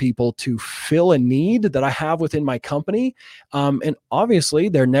looking for people to fill a need that I have within my company. And obviously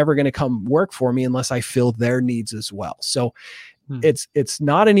they're never going to come work for me unless I fill their needs as well. So it's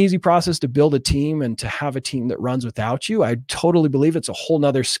not an easy process to build a team and to have a team that runs without you. I totally believe it's a whole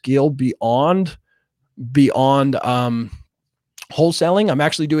nother skill beyond wholesaling. I'm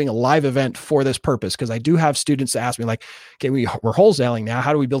actually doing a live event for this purpose because I do have students that ask me like, okay, we're wholesaling now.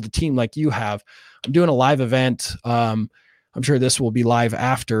 How do we build a team like you have? I'm doing a live event. I'm sure this will be live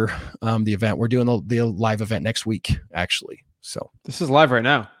after the event. We're doing the live event next week, actually. So this is live right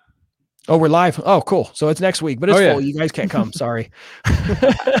now. Oh, we're live. Oh, cool. So it's next week, but it's full. You guys can't come. Sorry.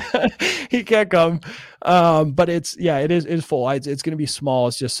 He can't come. But it is full. It's going to be small.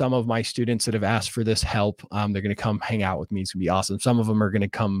 It's just some of my students that have asked for this help. They're going to come hang out with me. It's going to be awesome. Some of them are going to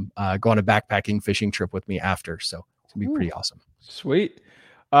come go on a backpacking fishing trip with me after. So it's going to be pretty awesome. Sweet.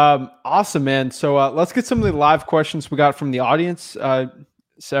 Awesome, man. So let's get some of the live questions we got from the audience. So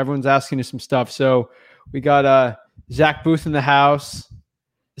everyone's asking you some stuff. So we got Zack Boothe in the house.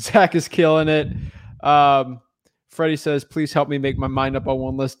 Zach is killing it. Freddie says, please help me make my mind up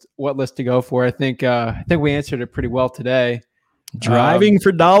on what list to go for. I think we answered it pretty well today. Driving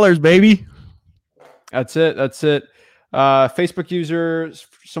for dollars, baby. That's it. Facebook user,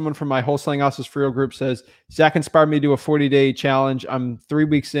 someone from my Wholesaling Houses for Real group says, Zach inspired me to do a 40-day challenge. I'm 3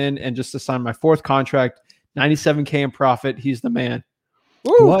 weeks in and just assigned my 4th contract, $97K in profit. He's the man.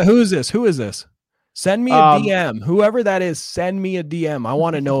 What? Who is this? Send me a DM. Whoever that is, send me a DM. I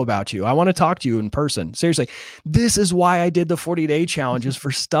want to know about you. I want to talk to you in person. Seriously. This is why I did the 40-day challenges for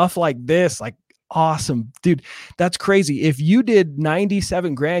stuff like this. Like, awesome, dude. That's crazy. If you did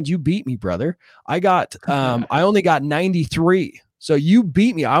 97 grand, you beat me, brother. I only got 93. So you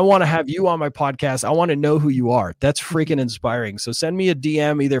beat me. I want to have you on my podcast. I want to know who you are. That's freaking inspiring. So send me a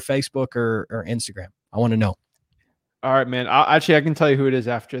DM, either Facebook or Instagram. I want to know. All right, man. I can tell you who it is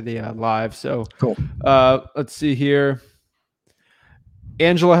after the live. So cool. Let's see here.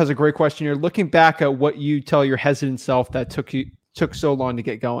 Angela has a great question here. Looking back at what you tell your hesitant self that took so long to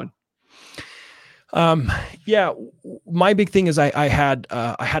get going. Yeah, my big thing is I had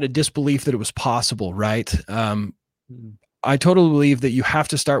a disbelief that it was possible, right? I totally believe that you have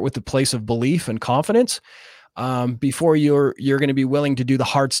to start with the place of belief and confidence. Before you're going to be willing to do the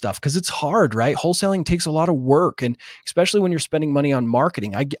hard stuff, because it's hard, right? Wholesaling takes a lot of work, and especially when you're spending money on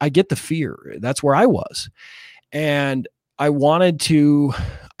marketing. I get the fear. That's where I was, and I wanted to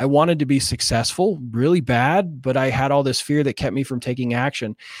be successful really bad, but I had all this fear that kept me from taking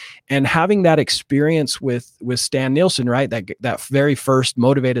action. And having that experience with Stan Nielsen, right? That very first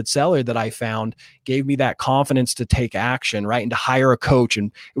motivated seller that I found gave me that confidence to take action, right? And to hire a coach.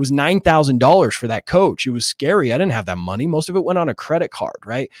 And it was $9,000 for that coach. It was scary. I didn't have that money. Most of it went on a credit card,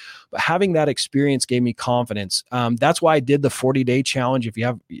 right? But having that experience gave me confidence. That's why I did the 40-day challenge. If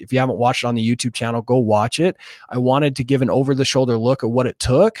you haven't watched it on the YouTube channel, go watch it. I wanted to give an over-the-shoulder look at what it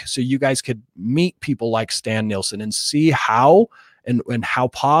took, so you guys could meet people like Stan Nielsen and see how and how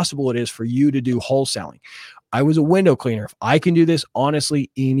possible it is for you to do wholesaling. I was a window cleaner. If I can do this,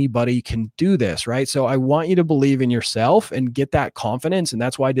 honestly, anybody can do this, right? So I want you to believe in yourself and get that confidence. And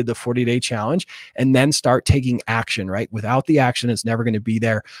that's why I did the 40-day challenge, and then start taking action, right? Without the action, it's never going to be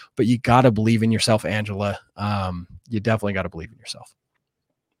there, but you got to believe in yourself, Angela. You definitely got to believe in yourself.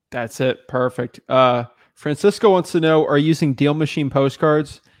 That's it. Perfect. Francisco wants to know, are you using Deal Machine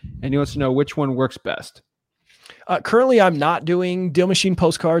postcards? And he wants to know which one works best. Currently, I'm not doing Deal Machine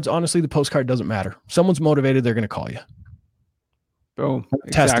postcards. Honestly, the postcard doesn't matter. If someone's motivated, they're going to call you. Boom.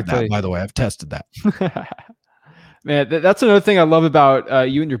 I've tested that, by the way. I've tested that. Man, that's another thing I love about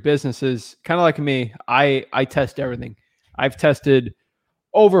you and your business is kind of like me. I test everything. I've tested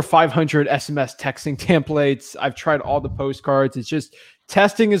over 500 SMS texting templates. I've tried all the postcards. It's just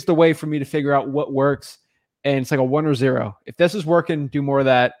testing is the way for me to figure out what works. And it's like a 1 or 0. If this is working, do more of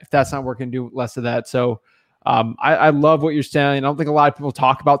that. If that's not working, do less of that. So I love what you're saying. I don't think a lot of people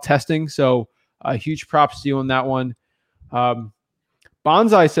talk about testing. So huge props to you on that one.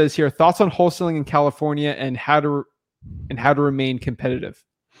 Bonsai says here, thoughts on wholesaling in California and how to remain competitive.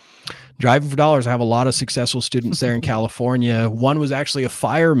 Driving for dollars. I have a lot of successful students there in California. One was actually a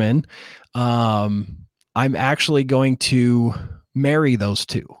fireman. I'm actually going to marry those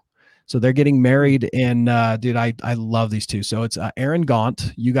two. So they're getting married, and dude, I love these two. So it's Aaron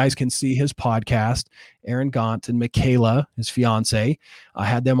Gaunt. You guys can see his podcast. Aaron Gaunt and Michaela, his fiance. I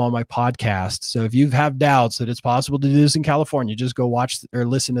had them on my podcast. So if you have doubts that it's possible to do this in California, just go watch or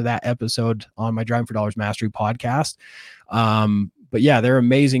listen to that episode on my Driving for Dollars Mastery podcast. But yeah, they're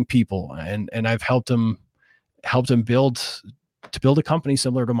amazing people, and I've helped him build a company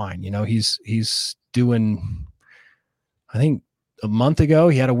similar to mine. You know, he's doing, I think, a month ago,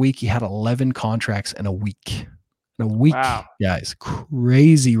 he had 11 contracts in a week. Wow. Yeah, it's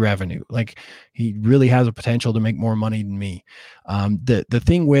crazy revenue. Like, he really has a potential to make more money than me. The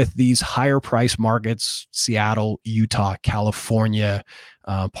thing with these higher price markets, Seattle, Utah, California,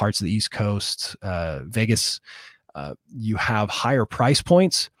 parts of the East Coast, Vegas, you have higher price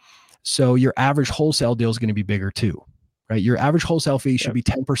points. So your average wholesale deal is going to be bigger too. Right? Your average wholesale fee should be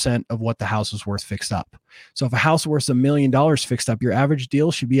 10% of what the house is worth fixed up. So if a house is worth $1 million fixed up, your average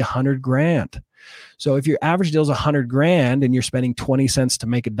deal should be $100,000. So if your average deal is $100,000 and you're spending 20 cents to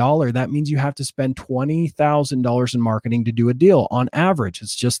make $1, that means you have to spend $20,000 in marketing to do a deal on average.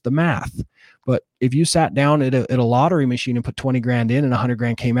 It's just the math. But if you sat down at a lottery machine and put 20 grand in and 100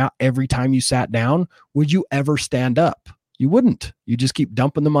 grand came out every time you sat down, would you ever stand up? You wouldn't. You just keep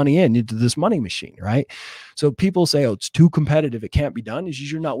dumping the money into this money machine, right? So people say, oh, it's too competitive, it can't be done. It's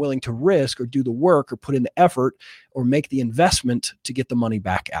just you're not willing to risk or do the work or put in the effort or make the investment to get the money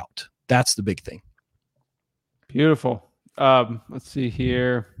back out. That's the big thing. Beautiful. Let's see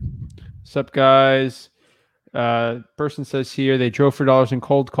here. What's up, guys? Person says here they drove for dollars and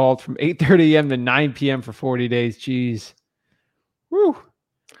cold called from 8:30 a.m. to 9 p.m. for 40 days. Jeez. Woo.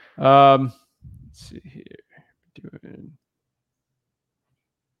 Let's see here.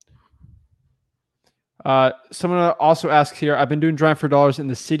 Someone also asks here, I've been doing Driving for Dollars and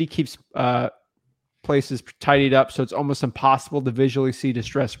the city keeps places tidied up, so it's almost impossible to visually see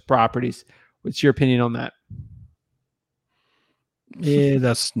distressed properties. What's your opinion on that? Yeah,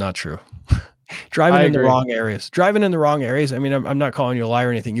 that's not true. Driving in the wrong areas. I mean, I'm not calling you a liar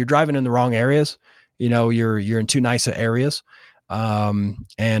or anything. You're driving in the wrong areas. You know, you're in too nice areas.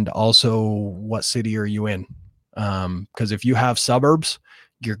 And also, what city are you in? Because if you have suburbs,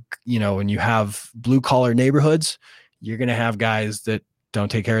 and you have blue collar neighborhoods, you're going to have guys that don't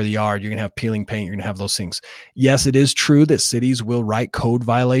take care of the yard. You're going to have peeling paint. You're going to have those things. Yes, it is true that cities will write code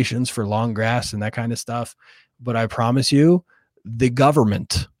violations for long grass and that kind of stuff. But I promise you, the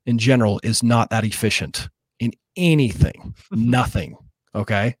government in general is not that efficient in anything. Nothing.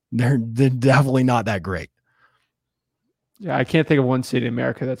 Okay. They're definitely not that great. Yeah, I can't think of one city in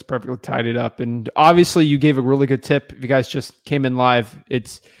America that's perfectly tidied up. And obviously, you gave a really good tip. If you guys just came in live,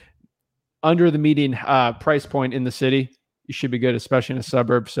 it's under the median price point in the city. You should be good, especially in a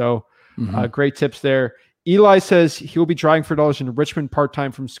suburb. So great tips there. Eli says he'll be driving for dollars in Richmond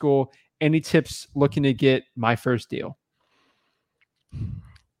part-time from school. Any tips looking to get my first deal?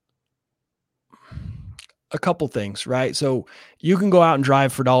 A couple things, right? So you can go out and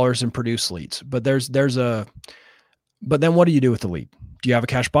drive for dollars and produce leads, but but then what do you do with the lead? Do you have a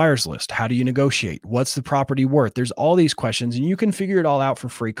cash buyers list? How do you negotiate? What's the property worth? There's all these questions and you can figure it all out for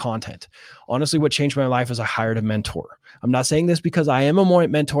free content. Honestly, what changed my life is I hired a mentor. I'm not saying this because I am a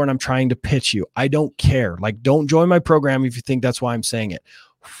mentor and I'm trying to pitch you. I don't care. Like, don't join my program if you think that's why I'm saying it.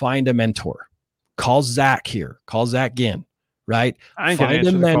 Find a mentor. Call Zach here. Call Zach Ginn, right? Find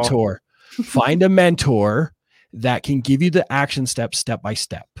a mentor. Find a mentor that can give you the action steps step by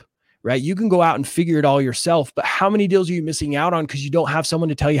step. right? You can go out and figure it all yourself, but how many deals are you missing out on because you don't have someone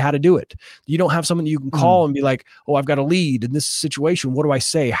to tell you how to do it? You don't have someone that you can call and be like, oh, I've got a lead in this situation. What do I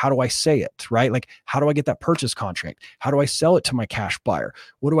say? How do I say it, right? Like, how do I get that purchase contract? How do I sell it to my cash buyer?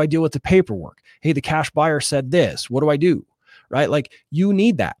 What do I deal with the paperwork? Hey, the cash buyer said this. What do I do? Right? Like, you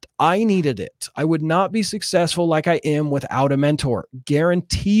need that. I needed it. I would not be successful like I am without a mentor.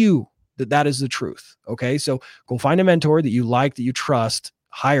 Guarantee you that is the truth. Okay. So go find a mentor that you like, that you trust,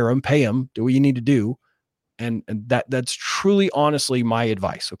 hire them, pay them, do what you need to do. And that's truly, honestly, my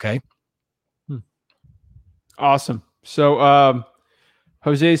advice. Okay. Awesome. So,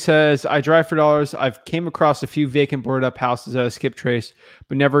 Jose says, I drive for dollars. I've came across a few vacant boarded up houses at a skip trace,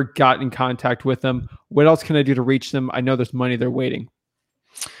 but never got in contact with them. What else can I do to reach them? I know there's money they're waiting.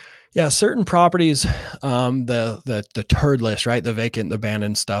 Yeah, certain properties, the turd list, right? The vacant, the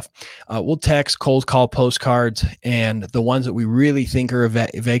abandoned stuff. We'll text, cold call, postcards, and the ones that we really think are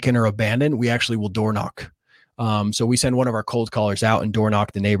vacant or abandoned, we actually will door knock. So we send one of our cold callers out and door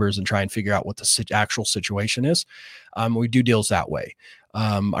knock the neighbors and try and figure out what the actual situation is. We do deals that way.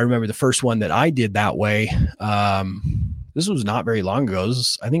 I remember the first one that I did that way. This was not very long ago.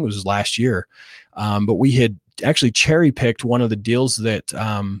 I think it was last year. But we had actually cherry picked one of the deals that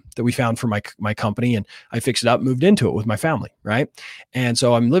we found for my company, and I fixed it up, moved into it with my family. Right. And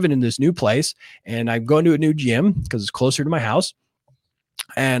so I'm living in this new place, and I'm going to a new gym because it's closer to my house.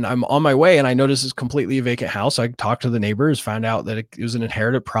 And I'm on my way, and I noticed it's completely a vacant house. I talked to the neighbors, found out that it was an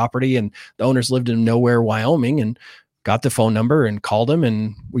inherited property, and the owners lived in nowhere, Wyoming, and got the phone number and called them,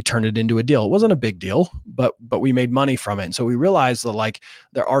 and we turned it into a deal. It wasn't a big deal, but we made money from it. And so we realized that, like,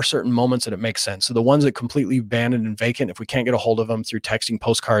 there are certain moments that it makes sense. So the ones that completely abandoned and vacant, if we can't get a hold of them through texting,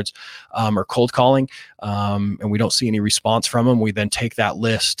 postcards, or cold calling, and we don't see any response from them, we then take that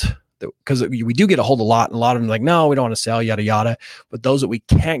list, because we do get a hold of a lot, and a lot of them are like, no, we don't want to sell, yada, yada. But those that we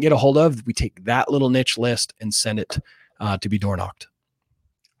can't get a hold of, we take that little niche list and send it to be door knocked.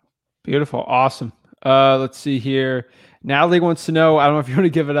 Beautiful. Awesome. Let's see here. Natalie wants to know, I don't know if you want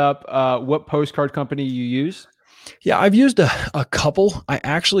to give it up, what postcard company you use. Yeah, I've used a couple. I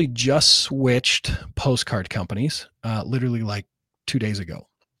actually just switched postcard companies, literally like 2 days ago.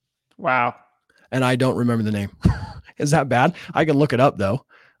 Wow. And I don't remember the name. Is that bad? I can look it up though.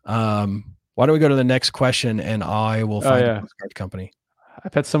 Why don't we go to the next question, and I will find a postcard company. I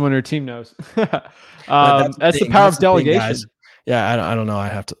bet someone on your team knows. That's the power of delegation. Yeah, I don't know. I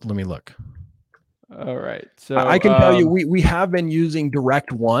have to, let me look. All right. So I can tell you, we have been using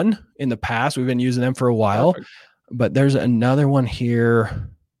Direct One in the past. We've been using them for a while, but there's another one here.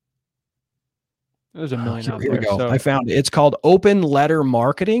 There's a million out there. Here we go. So I found it. It's called Open Letter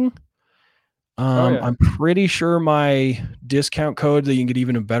Marketing. I'm pretty sure my discount code that you can get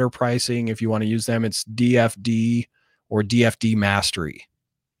even a better pricing if you want to use them, it's DFD or DFD Mastery.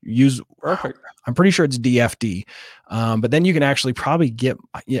 Perfect. I'm pretty sure it's DFD. But then you can actually probably get,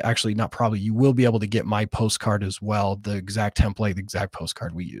 you will be able to get my postcard as well. The exact template, the exact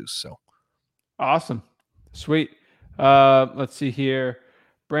postcard we use. So awesome. Sweet. Let's see here.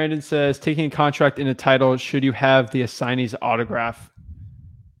 Brandon says, taking a contract in a title, should you have the assignee's autograph?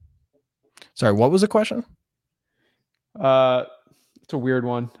 Sorry, what was the question? It's a weird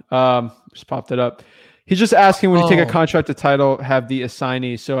one. Just popped it up. He's just asking, when you take a contract to title, have the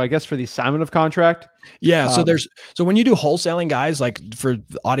assignee. So I guess for the assignment of contract. Yeah. So when you do wholesaling, guys, like, for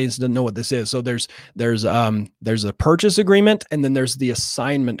the audience that doesn't know what this is. So there's a purchase agreement, and then there's the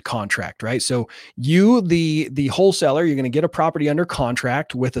assignment contract, right? So you, the wholesaler, you're going to get a property under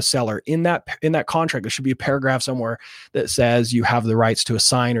contract with a seller. In that contract, there should be a paragraph somewhere that says you have the rights to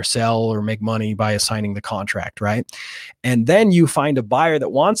assign or sell or make money by assigning the contract, right? And then you find a buyer that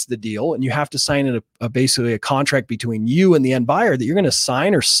wants the deal, and you have to sign basically a contract between you and the end buyer that you're going to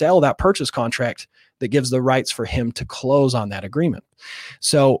sign or sell that purchase contract that gives the rights for him to close on that agreement.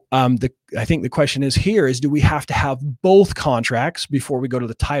 So I think the question is, do we have to have both contracts before we go to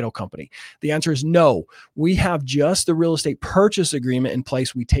the title company? The answer is no. We have just the real estate purchase agreement in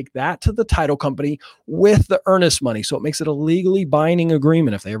place. We take that to the title company with the earnest money. So it makes it a legally binding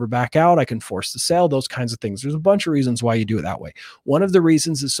agreement. If they ever back out, I can force the sale, those kinds of things. There's a bunch of reasons why you do it that way. One of the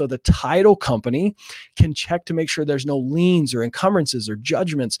reasons is so the title company can check to make sure there's no liens or encumbrances or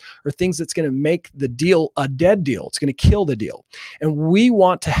judgments or things that's going to make the deal a dead deal. It's going to kill the deal. And we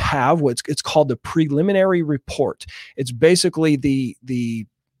want to have it's called the preliminary report. It's basically the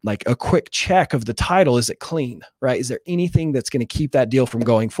like a quick check of the title. Is it clean, right? Is there anything that's going to keep that deal from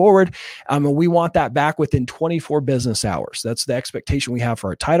going forward? And we want that back within 24 business hours. That's the expectation we have for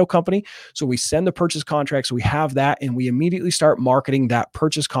our title company. So we send the purchase contract. So we have that, and we immediately start marketing that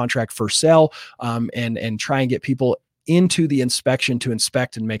purchase contract for sale, and try and get people into the inspection to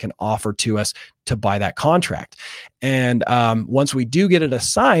inspect and make an offer to us to buy that contract. And once we do get it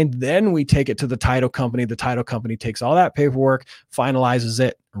assigned, then we take it to the title company. The title company takes all that paperwork, finalizes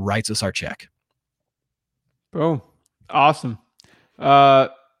it, writes us our check. Boom. Awesome.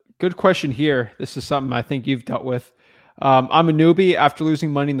 Good question here. This is something I think you've dealt with. I'm a newbie. After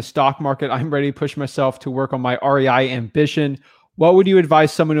losing money in the stock market, I'm ready to push myself to work on my REI ambition. What would you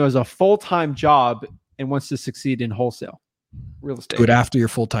advise someone who has a full-time job and wants to succeed in wholesale real estate? Do it after your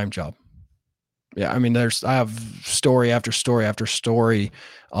full-time job. Yeah. I mean, I have story after story after story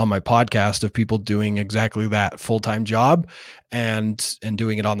on my podcast of people doing exactly that, full-time job and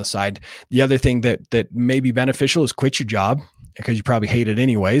doing it on the side. The other thing that may be beneficial is quit your job because you probably hate it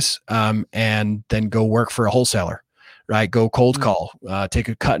anyways. And then go work for a wholesaler, right? Go cold call, take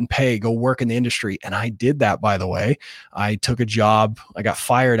a cut and pay, go work in the industry. And I did that, by the way. I took a job. I got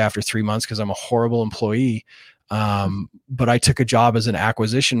fired after 3 months because I'm a horrible employee. But I took a job as an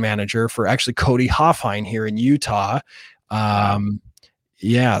acquisition manager for actually Cody Hoffine here in Utah.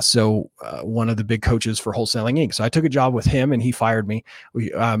 So one of the big coaches for Wholesaling Inc. So I took a job with him and he fired me.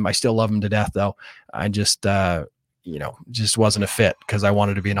 I still love him to death though. I just wasn't a fit because I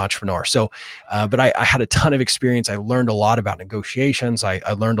wanted to be an entrepreneur. So, but I had a ton of experience. I learned a lot about negotiations. I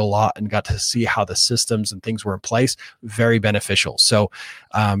learned a lot and got to see how the systems and things were in place. Very beneficial. So,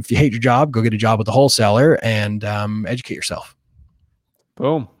 if you hate your job, go get a job with a wholesaler and educate yourself.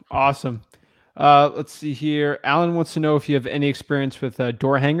 Boom. Awesome. Let's see here. Alan wants to know if you have any experience with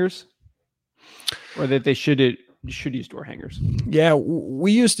door hangers or that they should use door hangers. Yeah,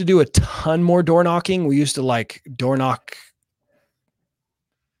 we used to do a ton more door knocking. We used to door knock,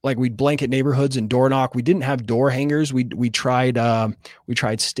 we'd blanket neighborhoods and door knock. We didn't have door hangers. We tried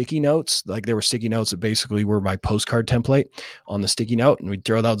sticky notes. Like there were sticky notes that basically were my postcard template on the sticky note, and we'd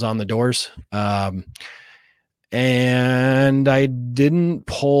throw those on the doors. And I didn't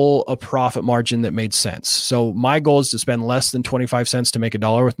pull a profit margin that made sense. So my goal is to spend less than 25 cents to make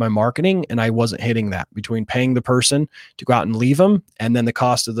 $1 with my marketing. And I wasn't hitting that between paying the person to go out and leave them and then the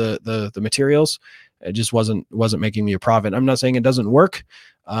cost of the materials. It just wasn't making me a profit. I'm not saying it doesn't work.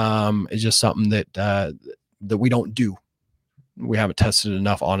 It's just something that we don't do. We haven't tested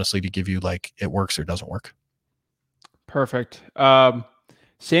enough, honestly, to give you it works or doesn't work. Perfect.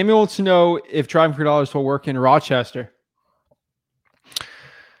 Samuel wants to know if driving for dollars will work in Rochester.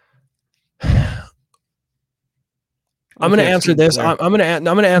 I'm going to answer this. I'm going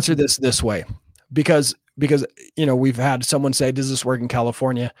to answer this way because we've had someone say, does this work in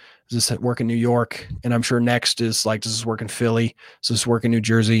California? Does this work in New York? And I'm sure next is does this work in Philly? Does this work in New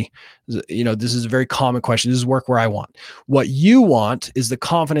Jersey? This is a very common question. Does this work where I want? What you want is the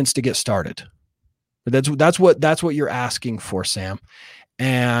confidence to get started. But that's what you're asking for, Sam.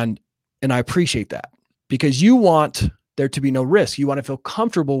 And I appreciate that because you want there to be no risk. You want to feel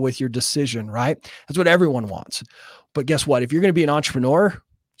comfortable with your decision, right? That's what everyone wants. But guess what? If you're going to be an entrepreneur,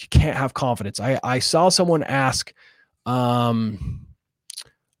 you can't have confidence. I saw someone ask,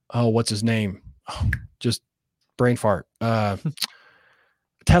 what's his name? Oh, just brain fart.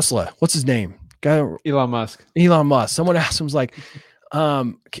 Tesla. What's his name? Elon Musk. Someone asked him,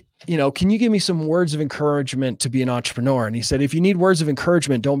 can you give me some words of encouragement to be an entrepreneur? And he said, if you need words of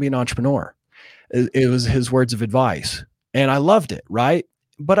encouragement, don't be an entrepreneur. It was his words of advice. And I loved it. Right.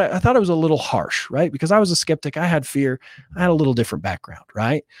 But I thought it was a little harsh, right? Because I was a skeptic. I had fear. I had a little different background.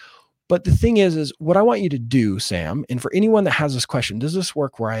 Right. But the thing is what I want you to do, Sam, and for anyone that has this question, does this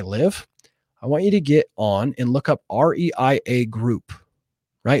work where I live? I want you to get on and look up REIA Group,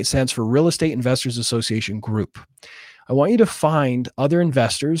 right? It stands for Real Estate Investors Association Group. I want you to find other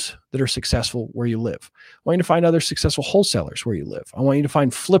investors that are successful where you live. I want you to find other successful wholesalers where you live. I want you to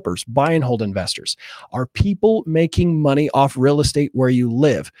find flippers, buy and hold investors. Are people making money off real estate where you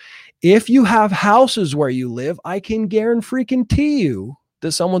live? If you have houses where you live, I can guarantee you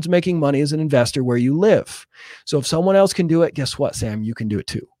that someone's making money as an investor where you live. So if someone else can do it, guess what, Sam? You can do it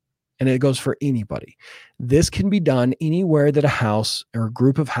too. And it goes for anybody. This can be done anywhere that a house or a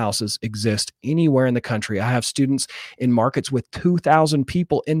group of houses exist anywhere in the country. I have students in markets with 2,000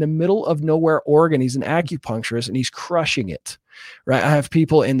 people in the middle of nowhere, Oregon. He's an acupuncturist and he's crushing it, right? I have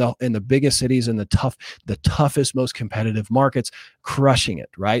people in the biggest cities and the toughest, most competitive markets crushing it,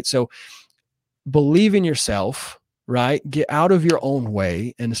 right? So believe in yourself, right? Get out of your own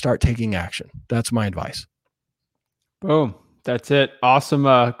way and start taking action. That's my advice. Boom. That's it. Awesome.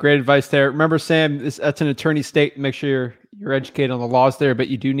 Great advice there. Remember, Sam, that's an attorney state. Make sure you're educated on the laws there, but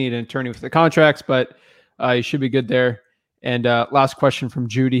you do need an attorney for the contracts, but you should be good there. And last question from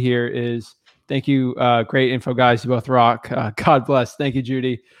Judy here is, thank you. Great info, guys. You both rock. God bless. Thank you,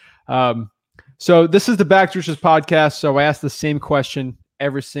 Judy. So this is the Back to Riches podcast. So I ask the same question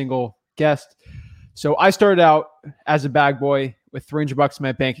every single guest. So I started out as a bag boy with $300 in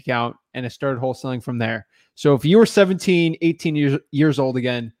my bank account, and I started wholesaling from there. So if you were 17, 18 years old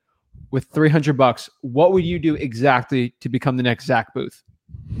again with $300, what would you do exactly to become the next Zack Boothe?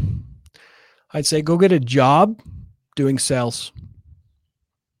 I'd say go get a job doing sales.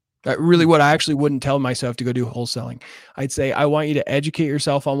 Really what I actually wouldn't tell myself to go do wholesaling. I'd say, I want you to educate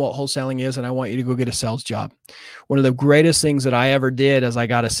yourself on what wholesaling is, and I want you to go get a sales job. One of the greatest things that I ever did is I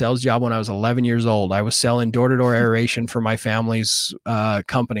got a sales job when I was 11 years old. I was selling door-to-door aeration for my family's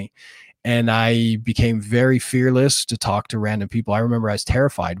company. And I became very fearless to talk to random people. I remember I was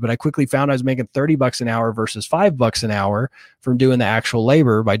terrified, but I quickly found I was making $30 an hour versus $5 an hour from doing the actual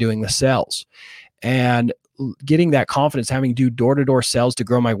labor by doing the sales. And getting that confidence, having to do door-to-door sales to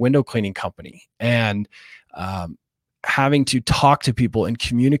grow my window cleaning company, and having to talk to people and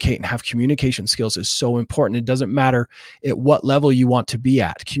communicate and have communication skills is so important. It doesn't matter at what level you want to be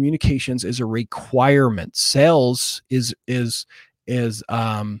at. Communications is a requirement. Sales is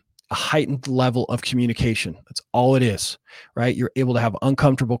a heightened level of communication. That's all it is, right? You're able to have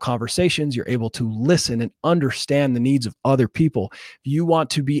uncomfortable conversations. You're able to listen and understand the needs of other people. If you want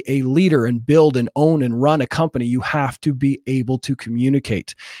to be a leader and build and own and run a company, you have to be able to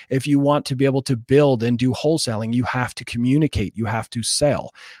communicate. If you want to be able to build and do wholesaling, you have to communicate. You have to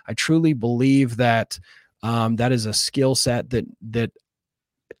sell. I truly believe that that is a skill set that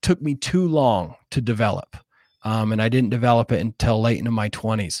took me too long to develop. And I didn't develop it until late into my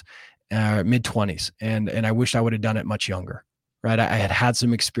 20s, mid 20s. And I wish I would have done it much younger, right? I had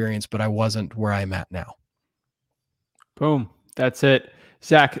some experience, but I wasn't where I'm at now. Boom. That's it.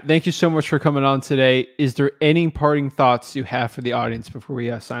 Zach, thank you so much for coming on today. Is there any parting thoughts you have for the audience before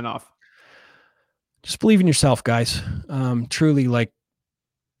we sign off? Just believe in yourself, guys. Truly, like,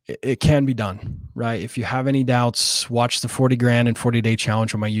 it can be done, right? If you have any doubts, watch the 40 grand and 40-day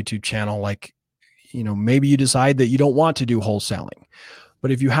challenge on my YouTube channel. Like, maybe you decide that you don't want to do wholesaling,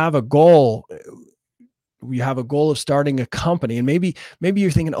 but if you have a goal, of starting a company, and maybe you're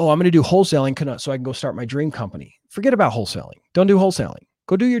thinking, oh, I'm going to do wholesaling so I can go start my dream company. Forget about wholesaling. Don't do wholesaling.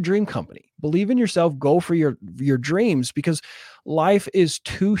 Go do your dream company. Believe in yourself. Go for your dreams, because life is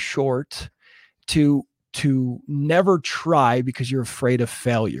too short to never try because you're afraid of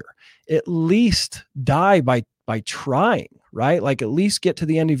failure. At least die by trying, right? Like, at least get to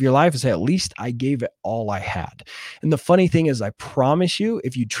the end of your life and say, at least I gave it all I had. And the funny thing is, I promise you,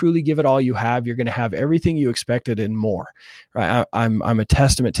 if you truly give it all you have, you're going to have everything you expected and more, right? I'm a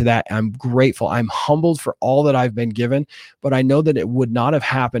testament to that. I'm grateful. I'm humbled for all that I've been given, but I know that it would not have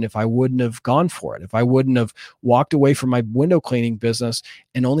happened if I wouldn't have gone for it. If I wouldn't have walked away from my window cleaning business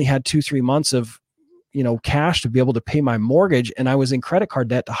and only had 2-3 months of cash to be able to pay my mortgage, and I was in credit card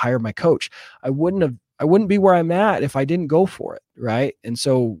debt to hire my coach, I wouldn't be where I'm at if I didn't go for it, right? And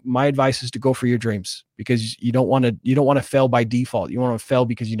so my advice is to go for your dreams, because you don't want to fail by default. You want to fail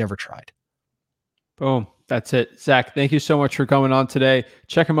because you never tried. Boom. That's it. Zach, thank you so much for coming on today.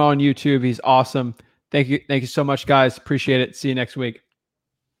 Check him out on YouTube. He's awesome. Thank you. Thank you so much, guys. Appreciate it. See you next week.